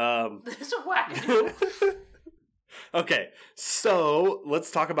 This is a wackadoodle. Okay, so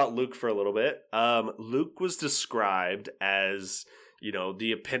let's talk about Luke for a little bit. Luke was described as,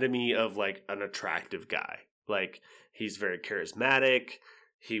 the epitome of like an attractive guy. Like, he's very charismatic.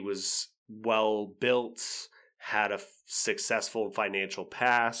 He was well built, had a successful financial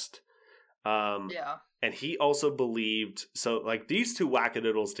past. Yeah. And he also believed, so like these two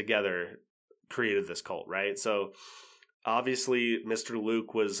wackadoodles together created this cult, right? So obviously Mr.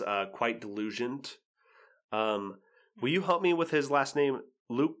 Luke was quite delusioned. Will you help me with his last name?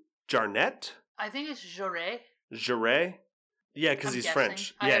 Luke Jarnett? I think it's Jaurès. Jaurès? Yeah, because he's guessing.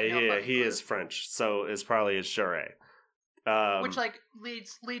 French. Yeah, he is French, so it's probably his Jaurès. Which like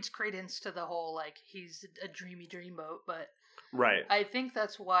leads credence to the whole like he's a dreamy dreamboat, but right. I think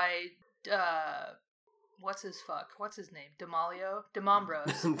that's why what's his name?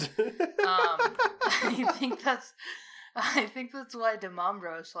 Demambros. I think that's why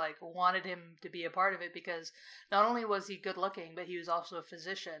Demambros like wanted him to be a part of it, because not only was he good looking, but he was also a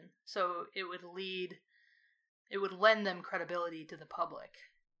physician. So it would lend them credibility to the public.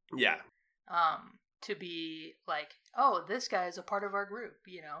 Yeah. To be like, oh, this guy is a part of our group,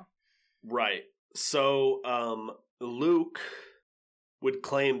 you know? Right. So, Luke would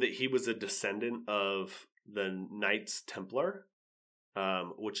claim that he was a descendant of the Knights Templar,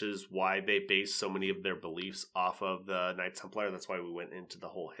 which is why they base so many of their beliefs off of the Knights Templar. That's why we went into the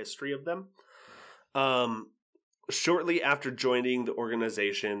whole history of them. Shortly after joining the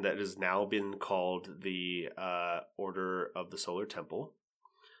organization that has now been called the Order of the Solar Temple,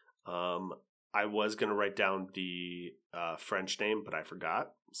 I was going to write down the French name, but I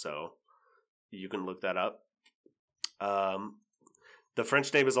forgot. So you can look that up. The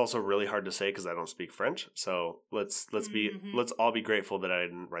French name is also really hard to say because I don't speak French. So let's all be grateful that I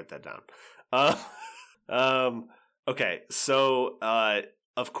didn't write that down. Okay. So,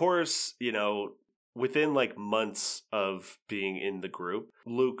 of course, you know, within like months of being in the group,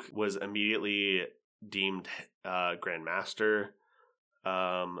 Luke was immediately deemed Grand Master.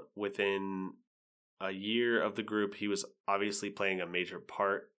 Within a year of the group, he was obviously playing a major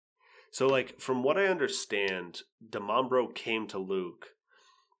part. So, like, from what I understand, Demambro came to Luke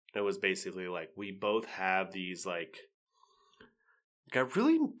and was basically like, we both have these, like I'm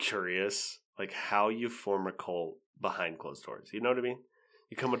really curious, like, how you form a cult behind closed doors. You know what I mean?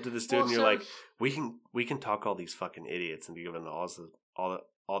 You come up to this dude and you're like, we can talk all these fucking idiots and give them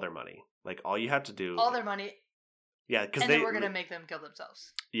all their money. Like, all you have to do... all their money. Yeah, because then we're going to make them kill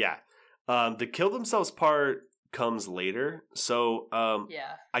themselves. Yeah. The kill themselves part comes later. So,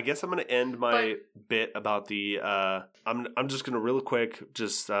 yeah. I guess I'm going to end my bit about the, I'm just going to real quick,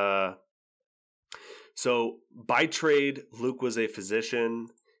 just, so by trade, Luke was a physician.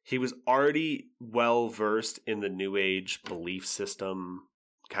 He was already well versed in the New Age belief system,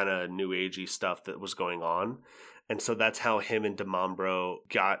 kind of New Agey stuff that was going on. And so that's how him and Demambro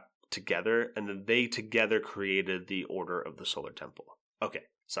got together, and then they together created the Order of the Solar Temple. Okay,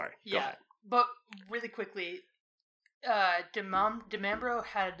 sorry. Go ahead. But really quickly, Demambro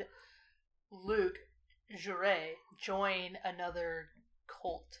had Luke Jouret join another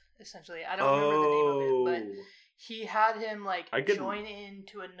cult, essentially. I don't remember the name of it, but he had him join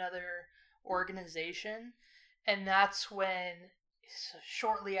into another organization, and that's when,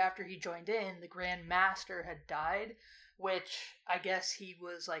 shortly after he joined in, the Grand Master had died, which I guess he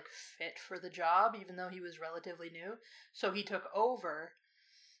was like fit for the job, even though he was relatively new. So he took over,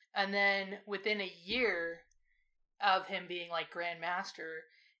 and then within a year of him being like Grand Master,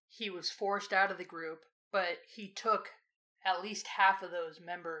 he was forced out of the group, but he took at least half of those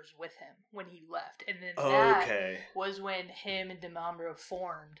members with him when he left. And then that was when him and Demambro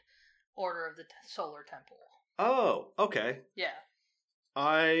formed Order of the Solar Temple. Oh, okay. Yeah.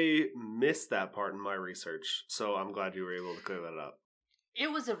 I missed that part in my research, so I'm glad you were able to clear that up.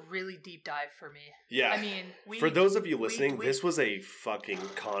 It was a really deep dive for me. Yeah. I mean, for those of you listening, this was a fucking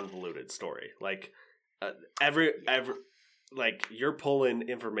convoluted story. Like, like, you're pulling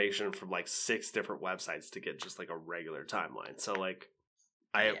information from like 6 different websites to get just like a regular timeline. So like,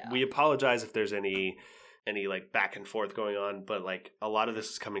 we apologize if there's any like back and forth going on, but like a lot of this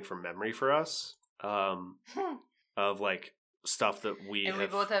is coming from memory for us, of like stuff that we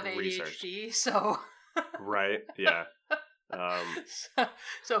both have researched. ADHD, so right, yeah.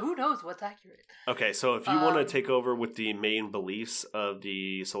 So who knows what's accurate? Okay, so if you want to take over with the main beliefs of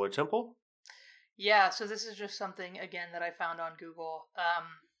the Solar Temple. Yeah, so this is just something, again, that I found on Google.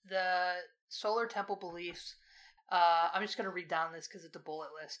 The Solar Temple beliefs, I'm just going to read down this because it's a bullet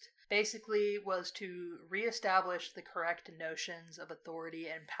list, basically was to reestablish the correct notions of authority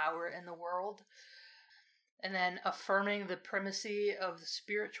and power in the world, and then affirming the primacy of the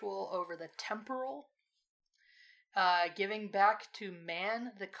spiritual over the temporal, giving back to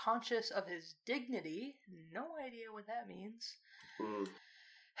man the conscious of his dignity, no idea what that means,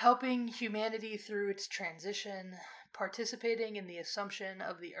 helping humanity through its transition, participating in the assumption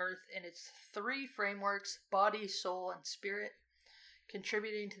of the earth in its 3 frameworks, body, soul, and spirit,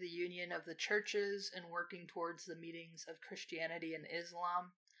 contributing to the union of the churches and working towards the meetings of Christianity and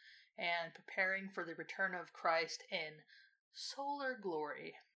Islam, and preparing for the return of Christ in solar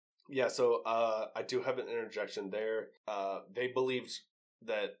glory. Yeah, so I do have an interjection there. They believed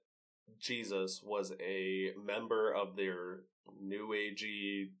that Jesus was a member of their New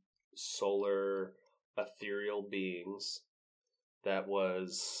Agey solar ethereal beings that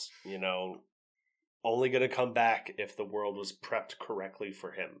was, you know, only going to come back if the world was prepped correctly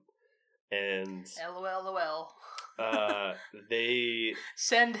for him. And LOL. They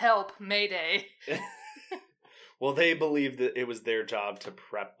send help, Mayday. Well, they believed that it was their job to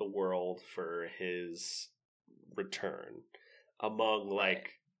prep the world for his return. Among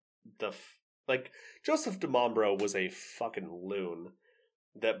Joseph DeMombro was a fucking loon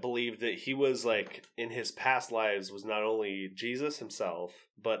that believed that he was in his past lives was not only Jesus himself,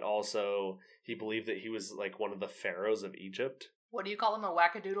 but also he believed that he was one of the pharaohs of Egypt. What do you call him, a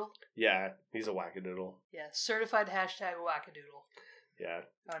wackadoodle? Yeah, he's a wackadoodle. Yeah, certified hashtag wackadoodle. Yeah.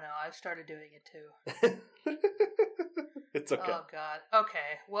 Oh no, I've started doing it too. It's okay. Oh god.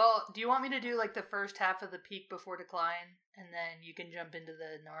 Okay. Well, do you want me to do the first half of the peak before decline, and then you can jump into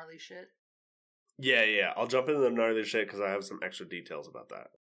the gnarly shit? Yeah. I'll jump into the gnarly shit because I have some extra details about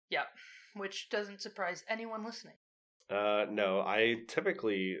that. Yep. Which doesn't surprise anyone listening. No, I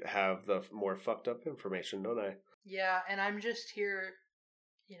typically have the more fucked up information, don't I? Yeah, and I'm just here,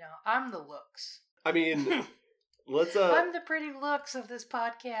 I'm the looks. I mean, let's I'm the pretty looks of this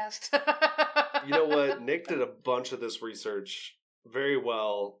podcast. You know what? Nick did a bunch of this research very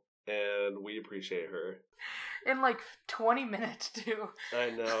well, and we appreciate her. In 20 minutes, too.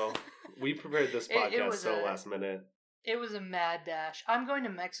 I know. We prepared this podcast last minute. It was a mad dash. I'm going to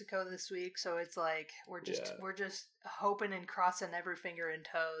Mexico this week, so it's we're just hoping and crossing every finger and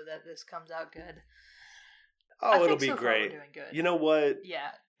toe that this comes out good. Oh, it'll be great. We're doing good. You know what?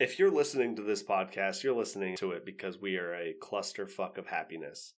 Yeah. If you're listening to this podcast, you're listening to it because we are a clusterfuck of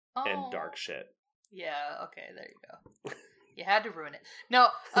happiness and dark shit. Yeah, okay, there you go. You had to ruin it. No,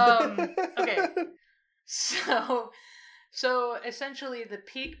 okay. So essentially the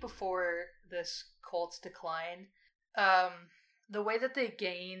peak before this cult's decline, the way that they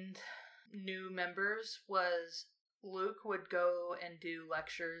gained new members was Luke would go and do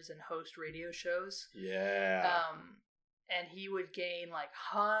lectures and host radio shows. Yeah. And he would gain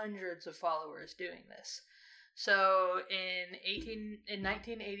hundreds of followers doing this. So in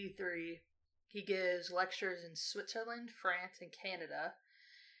 1983, he gives lectures in Switzerland, France, and Canada.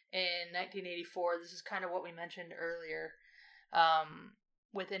 In 1984, this is kind of what we mentioned earlier,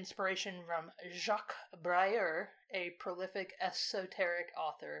 with inspiration from Jacques Breuer, a prolific esoteric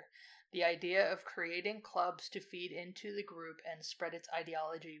author. The idea of creating clubs to feed into the group and spread its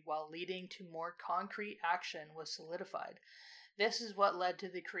ideology while leading to more concrete action was solidified. This is what led to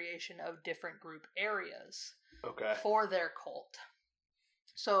the creation of different group areas for their cult.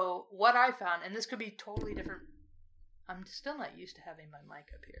 So what I found, and this could be totally different. I'm still not used to having my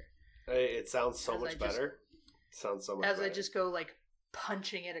mic up here. Hey, it sounds so much better. Sounds so much better. As I just go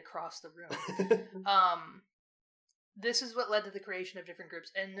punching it across the room. This is what led to the creation of different groups,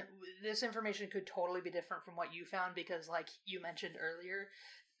 and this information could totally be different from what you found because, you mentioned earlier,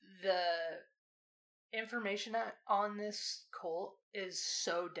 the information on this cult is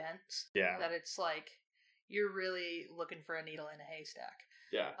so dense that it's you're really looking for a needle in a haystack.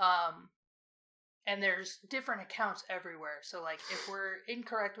 Yeah. And there's different accounts everywhere, so if we're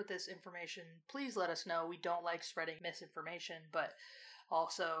incorrect with this information, please let us know. We don't like spreading misinformation, but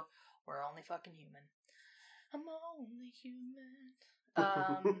also we're only fucking human. I'm only human.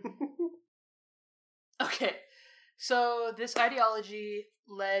 Okay, so this ideology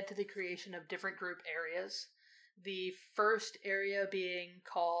led to the creation of different group areas. The first area being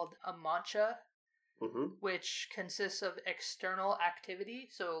called a mancha, which consists of external activity,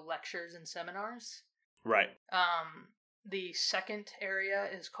 so lectures and seminars. Right. The second area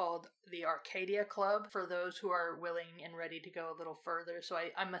is called the Arcadia Club, for those who are willing and ready to go a little further. So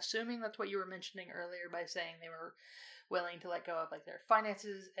I'm assuming that's what you were mentioning earlier by saying they were willing to let go of their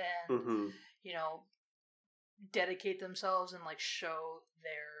finances and, dedicate themselves and show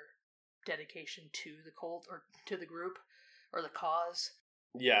their dedication to the cult or to the group or the cause.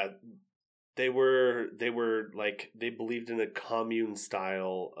 Yeah. They believed in a commune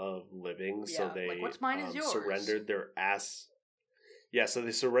style of living, so they what's mine is yours. surrendered their so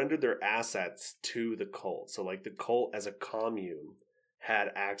they surrendered their assets to the cult. So the cult as a commune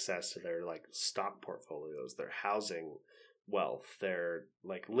had access to their stock portfolios, their housing wealth, their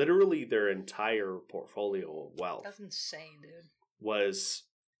literally their entire portfolio of wealth. That's insane, dude. Was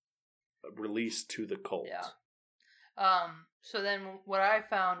released to the cult. Yeah. So then what I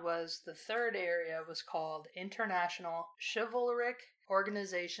found was the third area was called International Chivalric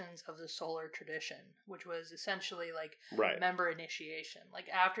Organizations of the Solar Tradition, which was essentially member initiation.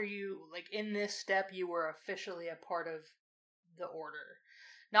 After you, in this step, you were officially a part of the order.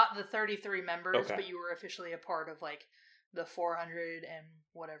 Not the 33 members, but you were officially a part of the 400 and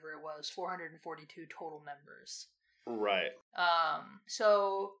whatever it was, 442 total members. Right.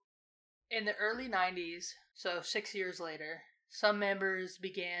 So in the early 90s, so 6 years later, some members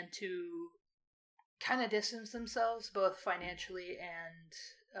began to kind of distance themselves, both financially and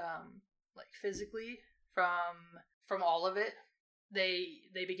physically, from all of it. They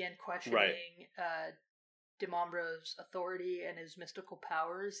began questioning Dimambro's authority and his mystical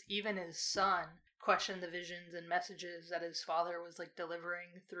powers. Even his son questioned the visions and messages that his father was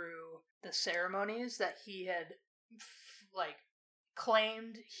delivering through the ceremonies that he had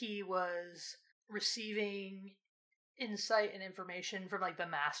claimed he was receiving insight and information from the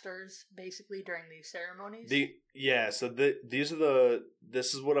masters basically during these ceremonies.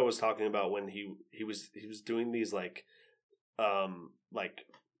 This is what I was talking about when he was doing these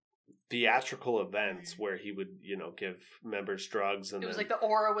theatrical events where he would give members drugs, and it was the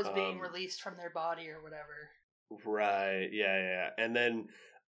aura was being released from their body or whatever. Right. Yeah. And then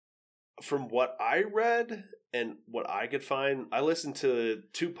from what I read and what I could find, I listened to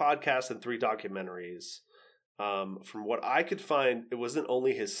 2 podcasts and 3 documentaries. From what I could find, it wasn't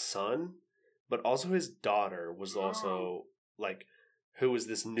only his son, but also his daughter was also who was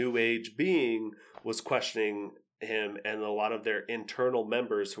this new age being, was questioning him, and a lot of their internal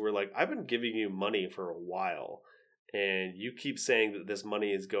members who were I've been giving you money for a while, and you keep saying that this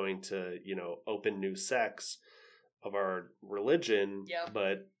money is going to, open new sects of our religion,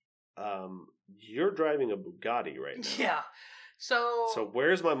 but you're driving a Bugatti right now. Yeah. So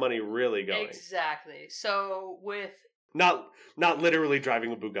where's my money really going? Exactly. So with not literally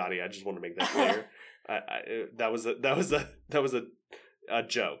driving a Bugatti. I just want to make that clear. That was a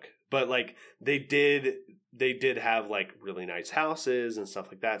joke. But they did have really nice houses and stuff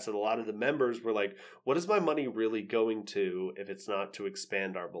like that. So a lot of the members were what is my money really going to if it's not to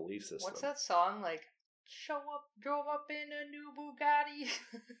expand our belief system? What's that song drove up in a new Bugatti?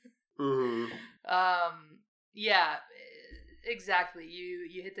 Mm-hmm. Yeah, exactly.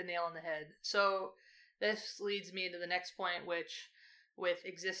 You hit the nail on the head. So this leads me into the next point, which with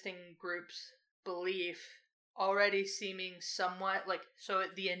existing groups' belief already seeming somewhat so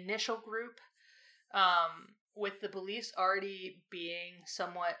the initial group, with the beliefs already being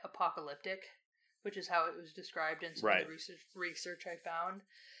somewhat apocalyptic, which is how it was described in some of the research I found,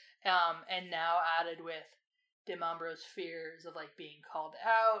 and now added with Dimambro's fears of being called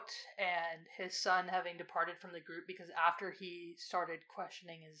out, and his son having departed from the group because after he started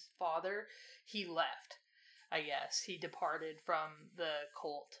questioning his father, he left. I guess he departed from the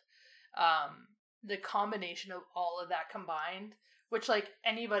cult. The combination of all of that combined, which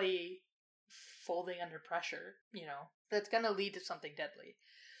anybody folding under pressure, that's gonna lead to something deadly.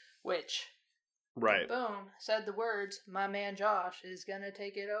 Which, boom, said the words, my man Josh is gonna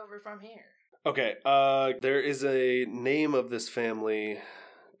take it over from here. Okay, there is a name of this family.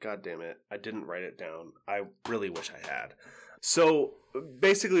 God damn it, I didn't write it down. I really wish I had. So,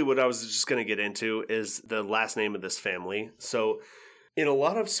 basically what I was just going to get into is the last name of this family. So, in a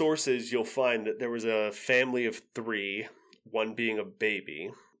lot of sources, you'll find that there was a family of 3, one being a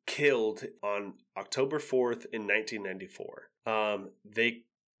baby, killed on October 4th in 1994.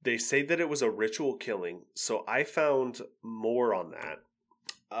 They say that it was a ritual killing, so I found more on that.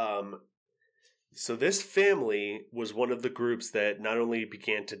 So this family was one of the groups that not only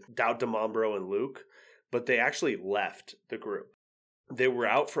began to doubt Dimambro and Luke, but they actually left the group. They were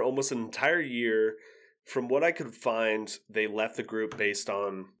out for almost an entire year. From what I could find, they left the group based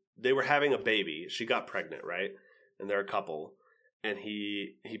on they were having a baby. She got pregnant, right? And they're a couple. And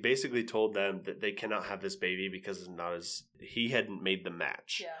he basically told them that they cannot have this baby because he hadn't made the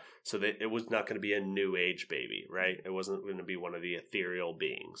match. Yeah. So that it was not going to be a new age baby, right? It wasn't going to be one of the ethereal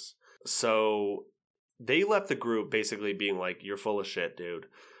beings. So they left the group basically being you're full of shit, dude.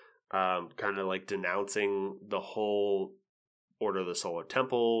 Kind of denouncing the whole Order of the Solar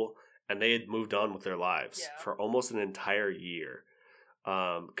Temple, and they had moved on with their lives for almost an entire year.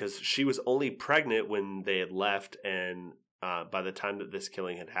 Because she was only pregnant when they had left, and by the time that this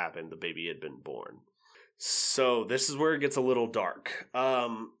killing had happened, the baby had been born. So this is where it gets a little dark.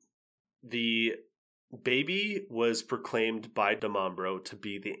 The baby was proclaimed by Dimambro to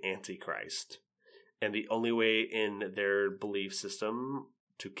be the Antichrist. And the only way in their belief system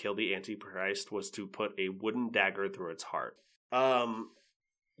to kill the Antichrist was to put a wooden dagger through its heart.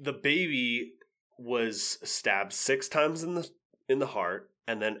 The baby was stabbed 6 times in the heart,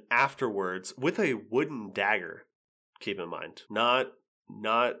 and then afterwards with a wooden dagger. Keep in mind, not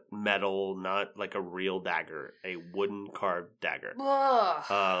metal, not a real dagger, a wooden carved dagger.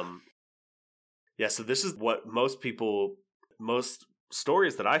 Yeah, so this is what most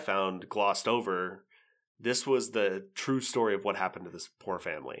stories that I found glossed over. This was the true story of what happened to this poor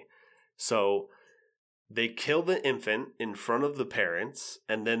family. So they killed the infant in front of the parents,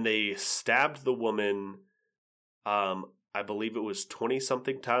 and then they stabbed the woman I believe it was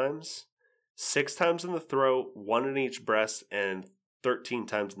 20-something times, 6 times in the throat, 1 in each breast, and 13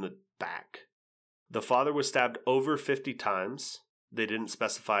 times in the back. The father was stabbed over 50 times. They didn't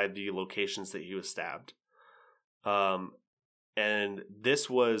specify the locations that he was stabbed. And this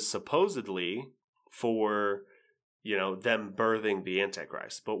was supposedly for, them birthing the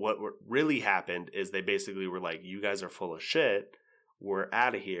Antichrist. But what really happened is they basically were like, you guys are full of shit. We're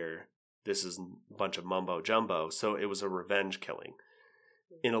out of here. This is a bunch of mumbo jumbo. So it was a revenge killing.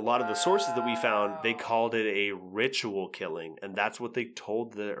 In a lot of the sources that we found, they called it a ritual killing. And that's what they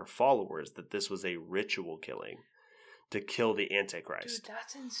told their followers, that this was a ritual killing to kill the Antichrist. Dude,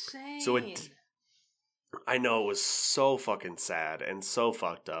 that's insane. So I know, it was so fucking sad and so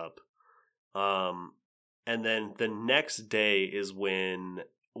fucked up. And then the next day is when,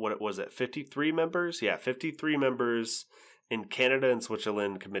 what was it, 53 members? Yeah, 53 members in Canada and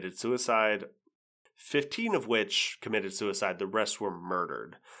Switzerland committed suicide. 15 of which committed suicide. The rest were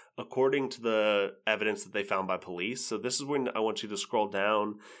murdered, according to the evidence that they found by police. So this is when I want you to scroll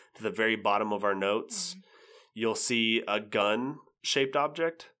down to the very bottom of our notes. Mm-hmm. You'll see a gun-shaped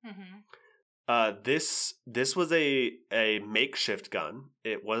object. Mm-hmm. This was a makeshift gun.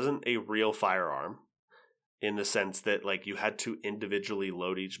 It wasn't a real firearm in the sense that like you had to individually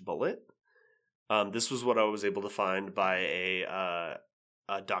load each bullet. This was what I was able to find by a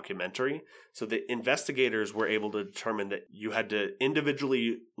documentary. So the investigators were able to determine that you had to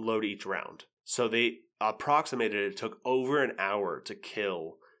individually load each round. So they approximated it took over an hour to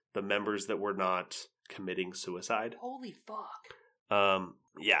kill the members that were not committing suicide. Holy fuck.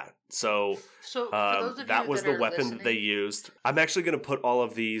 Yeah, so that was the weapon that they used. I'm actually going to put all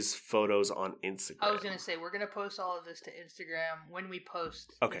of these photos on Instagram. I was going to say, we're going to post all of this to Instagram when we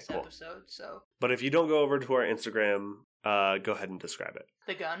post this episode. So, but if you don't go over to our Instagram, go ahead and describe it.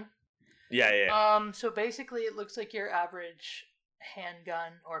 The gun? Yeah. So basically it looks like your average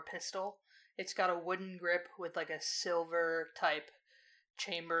handgun or pistol. It's got a wooden grip with like a silver type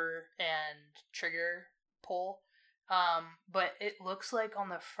chamber and trigger pull. But it looks like on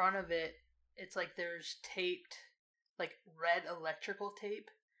the front of it, it's like there's taped, like red electrical tape,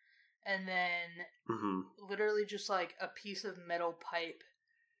 and then literally just like a piece of metal pipe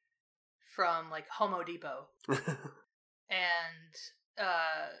from like Home Depot, and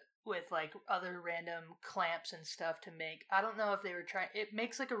with like other random clamps and stuff to make. I don't know if they were trying. It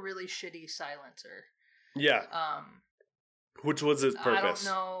makes like a really shitty silencer. Yeah. Which was its purpose? I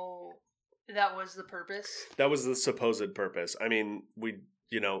don't know. That was the purpose? That was the supposed purpose. I mean,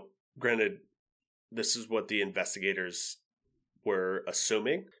 granted, this is what the investigators were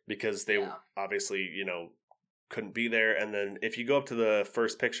assuming because they obviously, couldn't be there. And then if you go up to the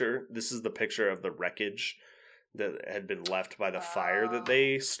first picture, this is the picture of the wreckage that had been left by the fire that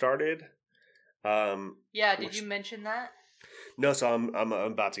they started. Did you mention that? No, so I'm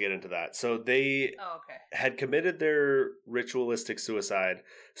about to get into that. So they had committed their ritualistic suicide.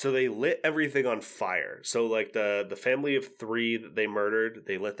 So they lit everything on fire. So like the family of 3 that they murdered,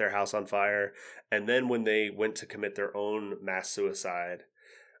 they lit their house on fire. And then when they went to commit their own mass suicide,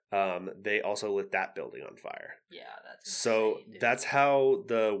 they also lit that building on fire. Yeah, that's so insane, dude. That's how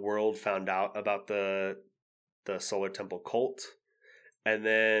the world found out about the Solar Temple cult. And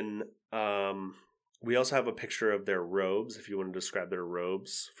then we also have a picture of their robes, if you want to describe their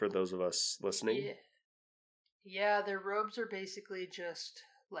robes for those of us listening. Yeah, their robes are basically just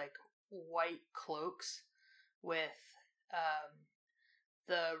like white cloaks with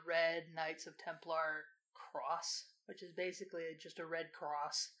the red Knights of Templar cross, which is basically just a red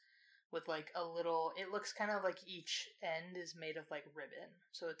cross with like a little, it looks kind of like each end is made of like ribbon.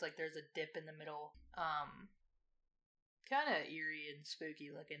 So it's like there's a dip in the middle. Kind of eerie and spooky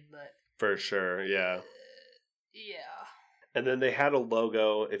looking, but for sure, yeah. Yeah. And then they had a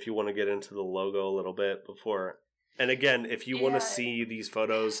logo, if you want to get into the logo a little bit before. And again, if you want to see these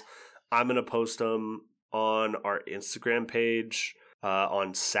photos, I'm going to post them on our Instagram page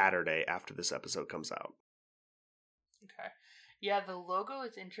on Saturday after this episode comes out. Okay. Yeah, the logo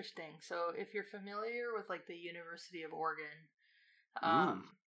is interesting. So if you're familiar with like the University of Oregon,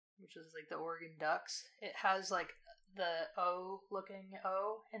 which is like the Oregon Ducks, it has like the O-looking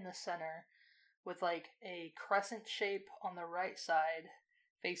O in the center with like a crescent shape on the right side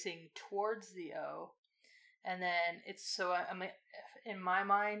facing towards the O. And then it's so, I mean, in my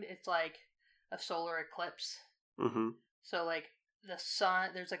mind, it's like a solar eclipse. Mm-hmm. So like the sun,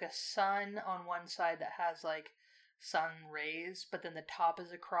 there's like a sun on one side that has like sun rays, but then the top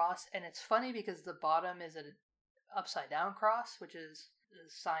is a cross. And it's funny because the bottom is an upside down cross, which is a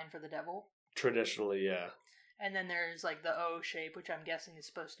sign for the devil. Traditionally, yeah. And then there's like the O shape, which I'm guessing is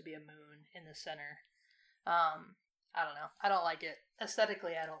supposed to be a moon in the center. I don't know. I don't like it.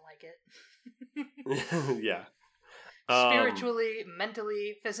 Aesthetically, I don't like it. Yeah. Spiritually,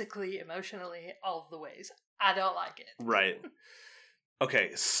 mentally, physically, emotionally, all of the ways. I don't like it. Right.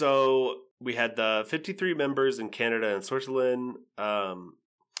 Okay, so we had the 53 members in Canada and Switzerland.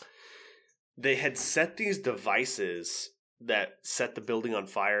 They had set these devices that set the building on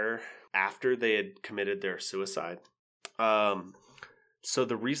fire after they had committed their suicide. So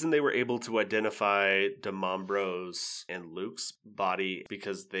the reason they were able to identify DeMambro's and Luke's body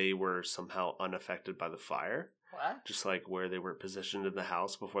because they were somehow unaffected by the fire. What? Just like where they were positioned in the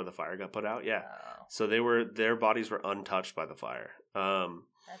house before the fire got put out. Yeah. Oh. So their bodies were untouched by the fire.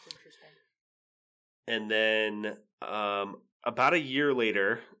 That's interesting. And then about a year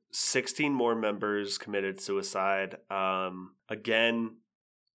later, 16 more members committed suicide. Again,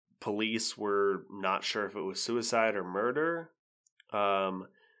 police were not sure if it was suicide or murder.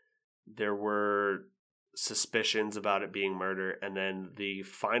 There were suspicions about it being murder. And then the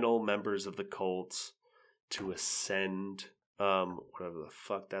final members of the cult to ascend, whatever the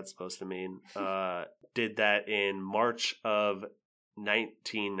fuck that's supposed to mean, did that in March of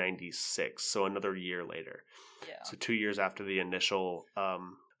 1996, so another year later. Yeah. So 2 years after the initial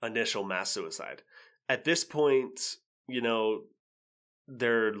mass suicide. At this point,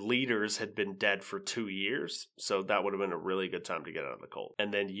 their leaders had been dead for 2 years, so that would have been a really good time to get out of the cult.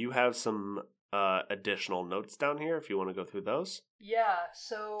 And then you have some additional notes down here if you want to go through those. Yeah,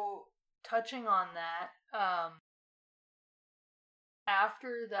 so touching on that,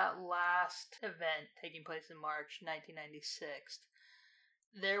 after that last event taking place in March 1996,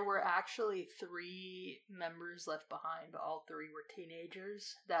 there were actually 3 members left behind, but all 3 were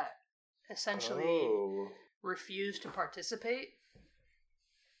teenagers that essentially refused to participate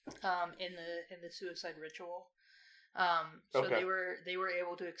in the suicide ritual. So okay. they were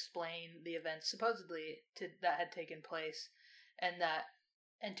able to explain the events supposedly that had taken place, and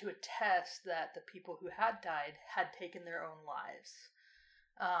to attest that the people who had died had taken their own lives.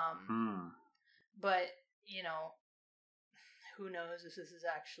 But, who knows if this is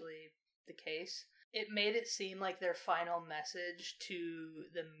actually the case. It made it seem like their final message to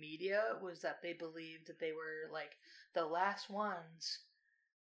the media was that they believed that they were, like, the last ones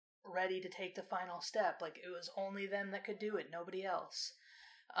ready to take the final step. Like, it was only them that could do it, nobody else.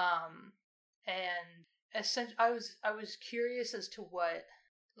 And essentially, I was curious as to what,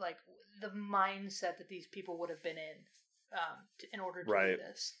 like, the mindset that these people would have been in order to do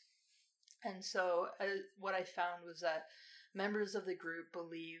this. And so what I found was that members of the group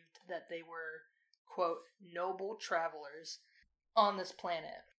believed that they were, quote, noble travelers on this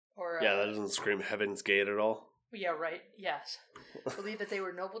planet. Or yeah, that doesn't scream Heaven's Gate at all. Yeah, right. Yes. Believed that they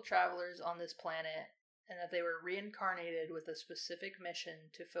were noble travelers on this planet and that they were reincarnated with a specific mission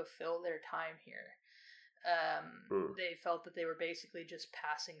to fulfill their time here. They felt that they were basically just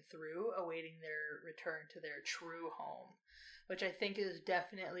passing through, awaiting their return to their true home, which I think is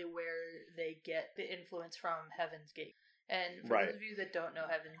definitely where they get the influence from Heaven's Gate. And for those of you that don't know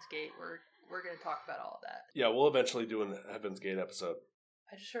Heaven's Gate, we're going to talk about all of that. Yeah, we'll eventually do a Heaven's Gate episode.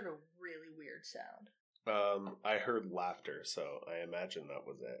 I just heard a really weird sound. I heard laughter, so I imagine that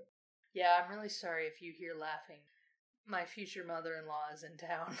was it. Yeah, I'm really sorry if you hear laughing. My future mother-in-law is in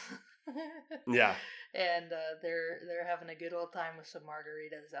town. Yeah. And they're having a good old time with some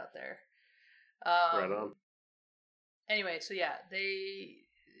margaritas out there. Right on. Anyway, so yeah, they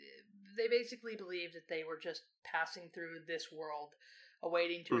basically believed that they were just passing through this world,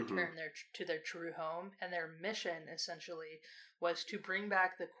 awaiting to return to their true home, and their mission essentially was to bring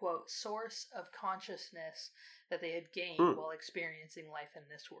back the, quote, source of consciousness that they had gained while experiencing life in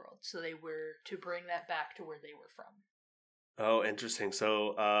this world. So they were to bring that back to where they were from. Oh, interesting.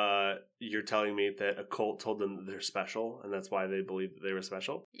 So you're telling me that a cult told them that they're special, and that's why they believed that they were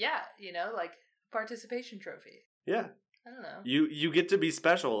special? Yeah, like participation trophy. Yeah. I don't know. You get to be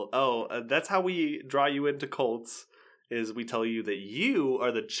special. Oh, that's how we draw you into cults, is we tell you that you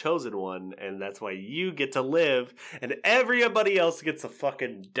are the chosen one, and that's why you get to live, and everybody else gets to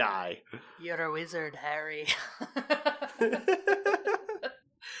fucking die. You're a wizard, Harry.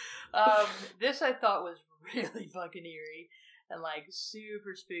 This I thought was really fucking eerie and, like,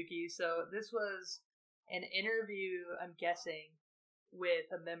 super spooky. So this was an interview, I'm guessing,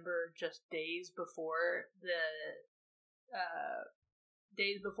 with a member just days before the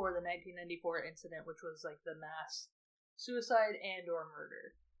 1994 incident, which was like the mass suicide and or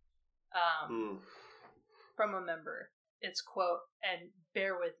murder. From a member. It's, quote, and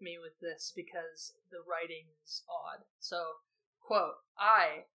bear with me with this because the writing is odd. So, quote,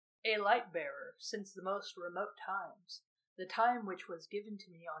 I, a light bearer since the most remote times, the time which was given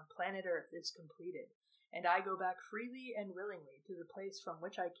to me on planet Earth is completed. and I go back freely and willingly to the place from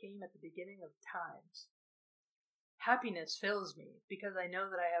which I came at the beginning of times. Happiness fills me, because I know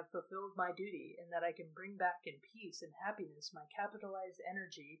that I have fulfilled my duty, and that I can bring back in peace and happiness my capitalized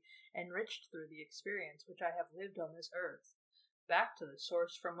energy, enriched through the experience which I have lived on this earth, back to the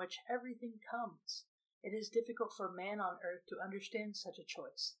source from which everything comes. It is difficult for man on earth to understand such a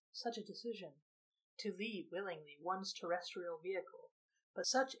choice, such a decision, to leave willingly one's terrestrial vehicle. But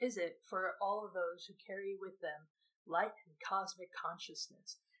such is it for all of those who carry with them light and cosmic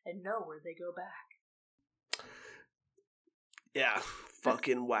consciousness and know where they go back. Yeah,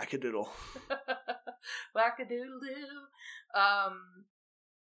 fucking wackadoodle. Wackadoodle-doo.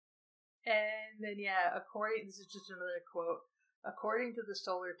 And then, this is just another quote. According to the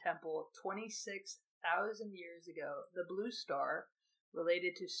Solar Temple, 26,000 years ago, the blue star,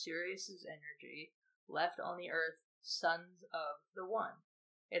 related to Sirius's energy, left on the Earth Sons of the One.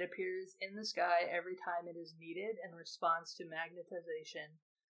 It appears in the sky every time it is needed and responds to magnetization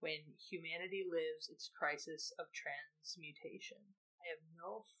when humanity lives its crisis of transmutation. I have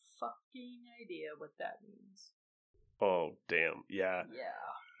no fucking idea what that means. Oh, damn. Yeah. Yeah.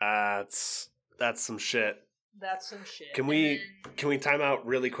 That's some shit. That's some shit. Can we time out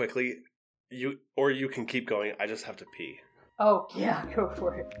really quickly? You can keep going. I just have to pee. Oh, yeah, go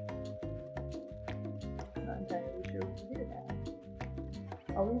for it. I'm not entirely sure what to do now.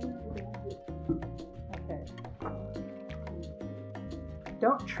 I'll leave it. Okay.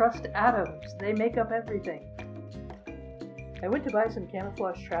 Don't trust atoms. They make up everything. I went to buy some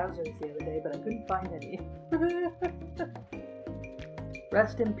camouflage trousers the other day, but I couldn't find any.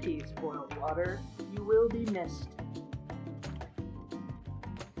 Rest in peace, boiled water. You will be missed.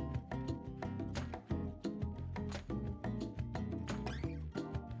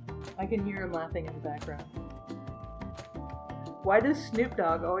 I can hear him laughing in the background. Why does Snoop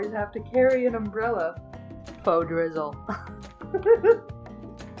Dogg always have to carry an umbrella? Faux drizzle.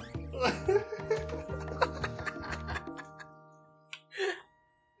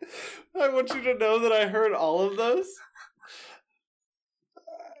 I want you to know that I heard all of those.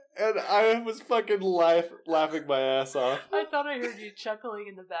 And I was fucking laughing my ass off. I thought I heard you chuckling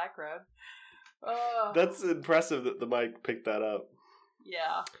in the background. That's impressive that the mic picked that up.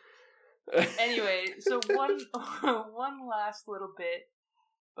 Yeah. Anyway, so one last little bit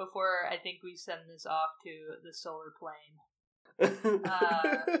before I think we send this off to the solar plane.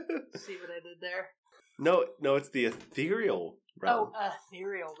 See what I did there? No, it's the ethereal realm. Oh,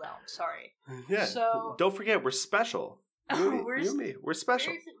 ethereal realm. Sorry. Yeah. So don't forget, we're special. You and me, we're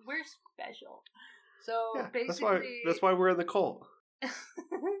special. We're special. So yeah, basically, that's why we're in the cult.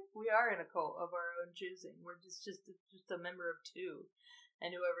 We are in a cult of our own choosing. We're just a member of two,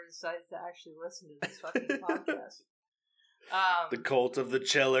 and whoever decides to actually listen to this fucking podcast. The cult of the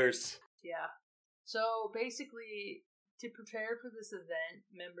chillers. Yeah. So basically, to prepare for this event,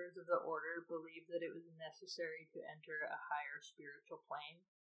 members of the order believed that it was necessary to enter a higher spiritual plane,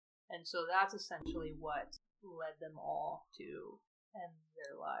 and so that's essentially what led them all to end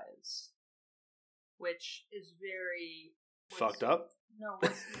their lives, which is very fucked up. No,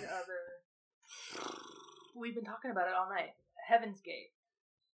 what's the other? We've been talking about it all night. Heaven's Gate.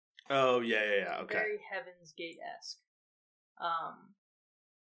 Oh yeah. Okay. Very Heaven's Gate-esque.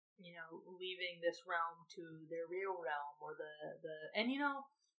 Leaving this realm to their real realm, or and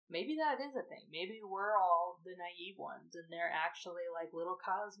maybe that is a thing. Maybe we're all the naive ones, and they're actually like little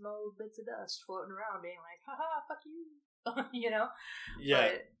Cosmo bits of dust floating around, being like, "Haha, fuck you," Yeah.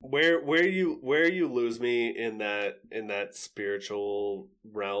 But where you lose me in that spiritual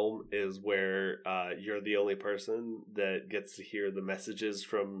realm is where you're the only person that gets to hear the messages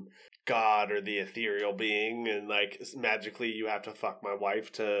from God or the ethereal being, and like magically you have to fuck my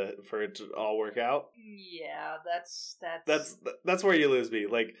wife for it to all work out. Yeah, that's where you lose me.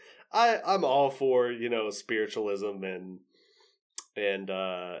 Like I'm all for spiritualism and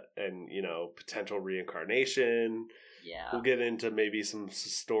potential reincarnation. Yeah, we'll get into maybe some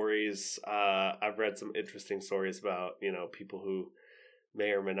stories. I've read some interesting stories about people who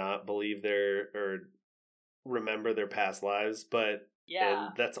may or may not believe or remember their past lives, but. Yeah.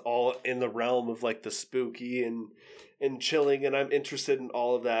 And that's all in the realm of like the spooky and chilling, and I'm interested in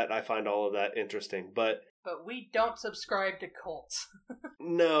all of that. I find all of that interesting, but we don't subscribe to cults.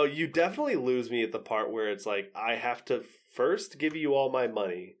 No, you definitely lose me at the part where it's like I have to first give you all my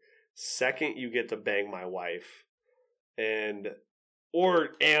money, second you get to bang my wife, or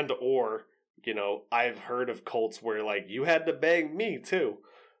I've heard of cults where like you had to bang me too.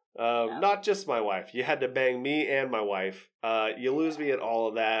 Not just my wife. You had to bang me and my wife. You lose me at all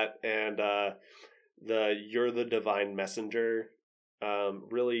of that, and you're the divine messenger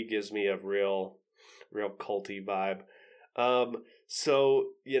really gives me a real real culty vibe.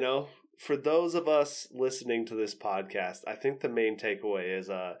 So, for those of us listening to this podcast, I think the main takeaway is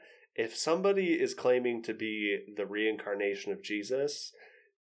if somebody is claiming to be the reincarnation of Jesus,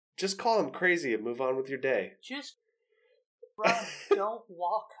 just call them crazy and move on with your day. Just run, don't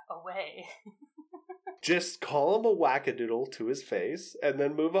walk away. Just call him a wackadoodle to his face and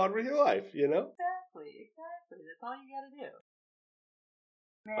then move on with your life, Exactly. That's all you gotta do.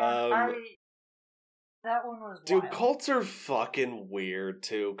 Man, that one was dude, wild. cults are fucking weird,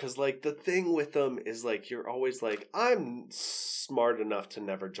 too, because, the thing with them is, you're always I'm smart enough to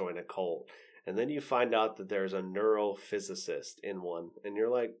never join a cult, and then you find out that there's a neurophysicist in one, and you're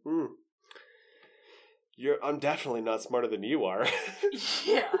like, I'm definitely not smarter than you are.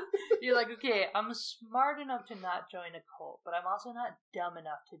 Yeah. You're like, okay, I'm smart enough to not join a cult, but I'm also not dumb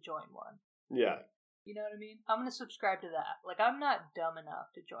enough to join one. Yeah. You know what I mean? I'm going to subscribe to that. I'm not dumb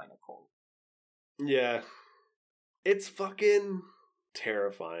enough to join a cult. Yeah. It's fucking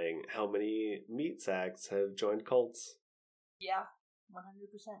terrifying how many meat sacks have joined cults. Yeah,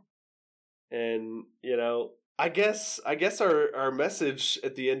 100%. And, I guess our message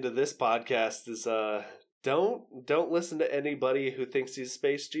at the end of this podcast is don't listen to anybody who thinks he's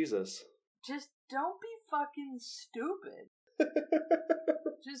Space Jesus. Just don't be fucking stupid.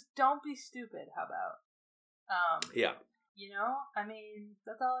 Just don't be stupid, how about? Yeah.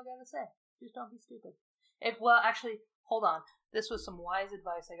 That's all I gotta say. Just don't be stupid. Actually, hold on. This was some wise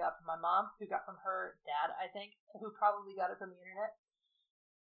advice I got from my mom, who got from her dad, I think, who probably got it from the internet.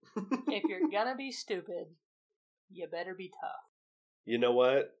 If you're gonna be stupid, you better be tough. You know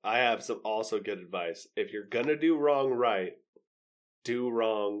what? I have some also good advice. If you're gonna do wrong right, do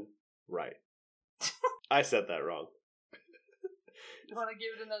wrong right. I said that wrong. You want to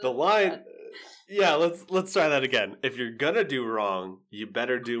give it another? The line, yeah. Let's try that again. If you're gonna do wrong, you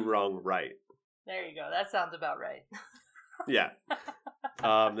better do wrong right. There you go. That sounds about right. Yeah.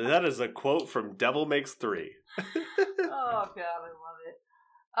 That is a quote from Devil Makes 3. Oh god, I love it.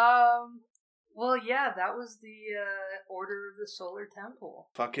 Well, yeah, that was the Order of the Solar Temple.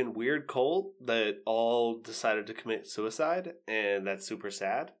 Fucking weird cult that all decided to commit suicide, and that's super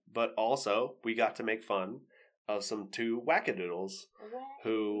sad. But also, we got to make fun of some two wackadoodles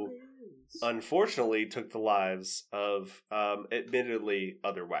who unfortunately took the lives of, admittedly,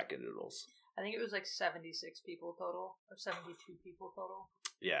 other wackadoodles. I think it was 76 people total, or 72 people total.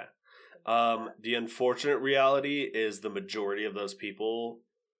 Yeah. The unfortunate reality is the majority of those people,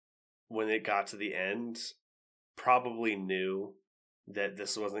 when it got to the end, probably knew that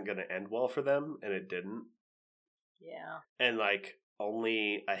this wasn't going to end well for them, and it didn't. Yeah. And,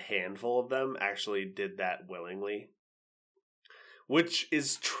 only a handful of them actually did that willingly. Which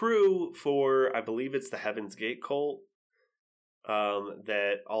is true for, I believe it's the Heaven's Gate cult,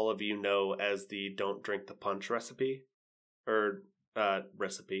 that all of you know as the Don't Drink the Punch recipe. Don't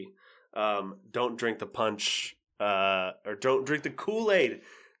drink the punch, or don't drink the Kool-Aid.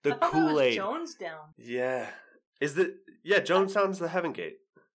 The Kool-Aid. Jonestown. Yeah. Jonestown's the Heaven Gate.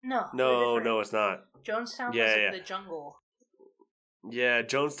 No, it's not. Jonestown was the jungle. Yeah,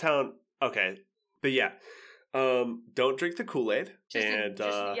 Jonestown. Okay, but yeah, don't drink the Kool-Aid.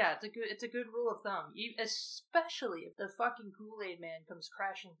 It's a good rule of thumb. Especially if the fucking Kool-Aid man comes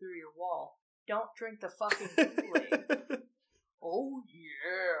crashing through your wall, don't drink the fucking Kool-Aid. Oh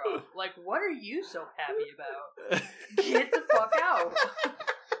yeah! What are you so happy about? Get the fuck out!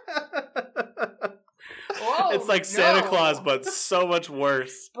 Whoa, it's like Santa Claus, but so much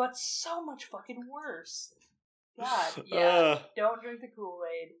worse. But so much fucking worse. God, yeah. Don't drink the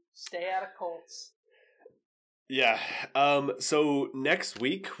Kool-Aid. Stay out of cults. Yeah. So next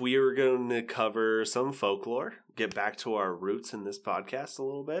week we are going to cover some folklore. Get back to our roots in this podcast a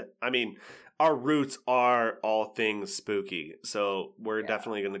little bit. I mean, our roots are all things spooky, so we're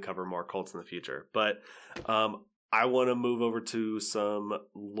definitely going to cover more cults in the future. But I want to move over to some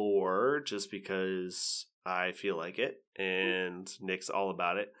lore just because I feel like it, and Nick's all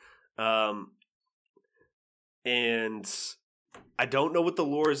about it. And I don't know what the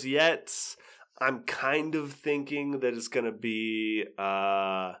lore is yet. I'm kind of thinking that it's going to be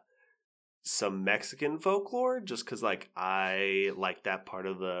some Mexican folklore, just because I like that part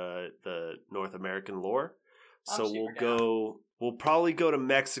of the North American lore. So we'll probably go to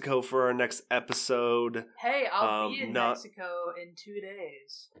Mexico for our next episode. Hey, I'll be in Mexico in 2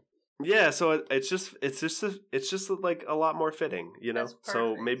 days. Yeah, so it's just a lot more fitting, That's perfect.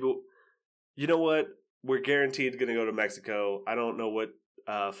 So maybe you know what? We're guaranteed going to go to Mexico. I don't know what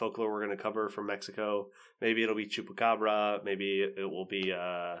folklore we're going to cover from Mexico. Maybe it'll be Chupacabra. Maybe it will be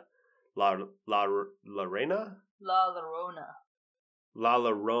La Llorona. La Llorona. La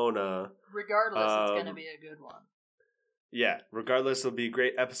Llorona. Regardless, it's going to be a good one. Yeah, regardless, it'll be a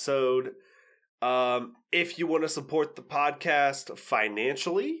great episode. If you want to support the podcast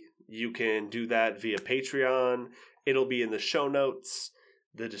financially, you can do that via Patreon. It'll be in the show notes,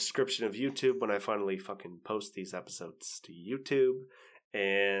 the description of YouTube when I finally fucking post these episodes to YouTube.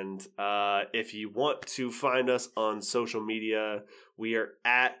 And if you want to find us on social media, we are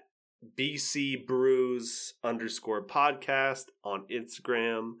at BC Brews _podcast on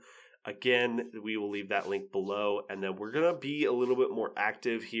Instagram. Again, we will leave that link below, and then we're going to be a little bit more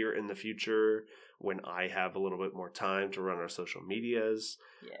active here in the future when I have a little bit more time to run our social medias.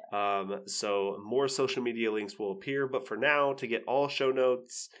 Yeah. So more social media links will appear, but for now, to get all show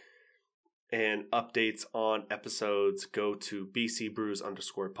notes and updates on episodes, go to BC Brews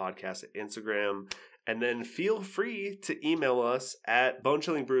 _podcast at Instagram, and then feel free to email us at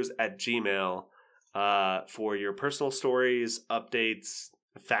bonechillingbrews@gmail.com for your personal stories, updates,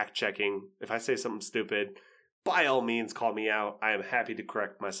 fact-checking. If I say something stupid, by all means, call me out. I am happy to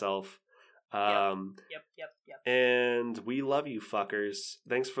correct myself. Yep. And we love you, fuckers.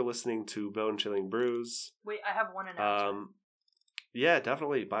 Thanks for listening to Bone Chilling Brews. Wait, I have one announcement. Yeah,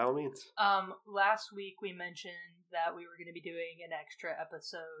 definitely, by all means. Last week we mentioned that we were going to be doing an extra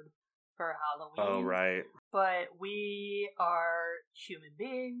episode for Halloween. Oh, right. But we are human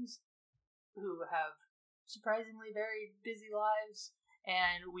beings who have surprisingly very busy lives.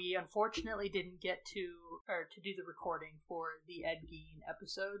 And we unfortunately didn't get to do the recording for the Ed Gein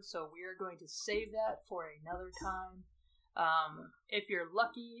episode, so we are going to save that for another time. If you're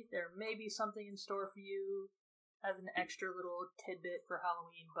lucky, there may be something in store for you as an extra little tidbit for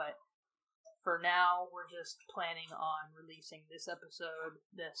Halloween, but for now, we're just planning on releasing this episode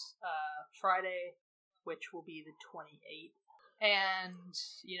this Friday, which will be the 28th. And,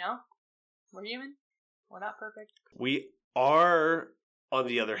 we're human. We're not perfect. We are, on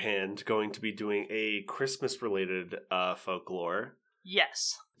the other hand, going to be doing a Christmas-related folklore.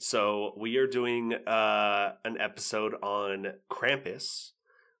 Yes. So we are doing an episode on Krampus,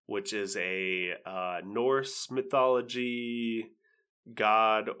 which is a Norse mythology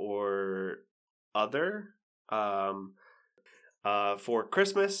god or other for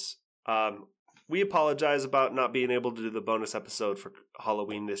Christmas. We apologize about not being able to do the bonus episode for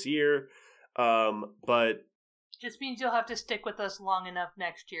Halloween this year, but just means you'll have to stick with us long enough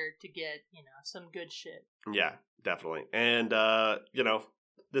next year to get, some good shit. Yeah, definitely. And,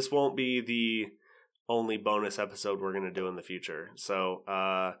 this won't be the only bonus episode we're going to do in the future. So,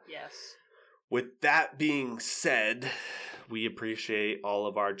 yes. With that being said, we appreciate all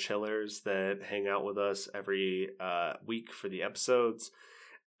of our chillers that hang out with us every week for the episodes.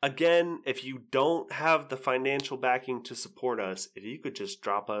 Again, if you don't have the financial backing to support us, if you could just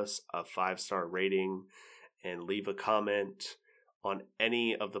drop us a 5-star rating and leave a comment on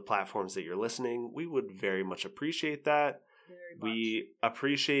any of the platforms that you're listening, we would very much appreciate that. We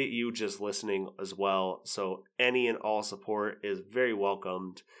appreciate you just listening as well. So any and all support is very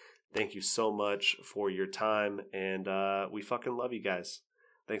welcomed. Thank you so much for your time, and we fucking love you guys.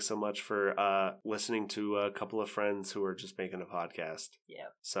 Thanks so much for listening to a couple of friends who are just making a podcast. Yeah.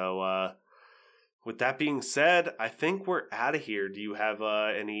 So with that being said, I think we're out of here. Do you have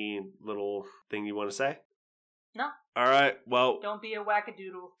any little thing you want to say? No. All right. Well, don't be a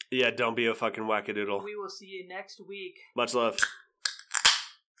wackadoodle. Yeah, don't be a fucking wackadoodle. We will see you next week. Much love.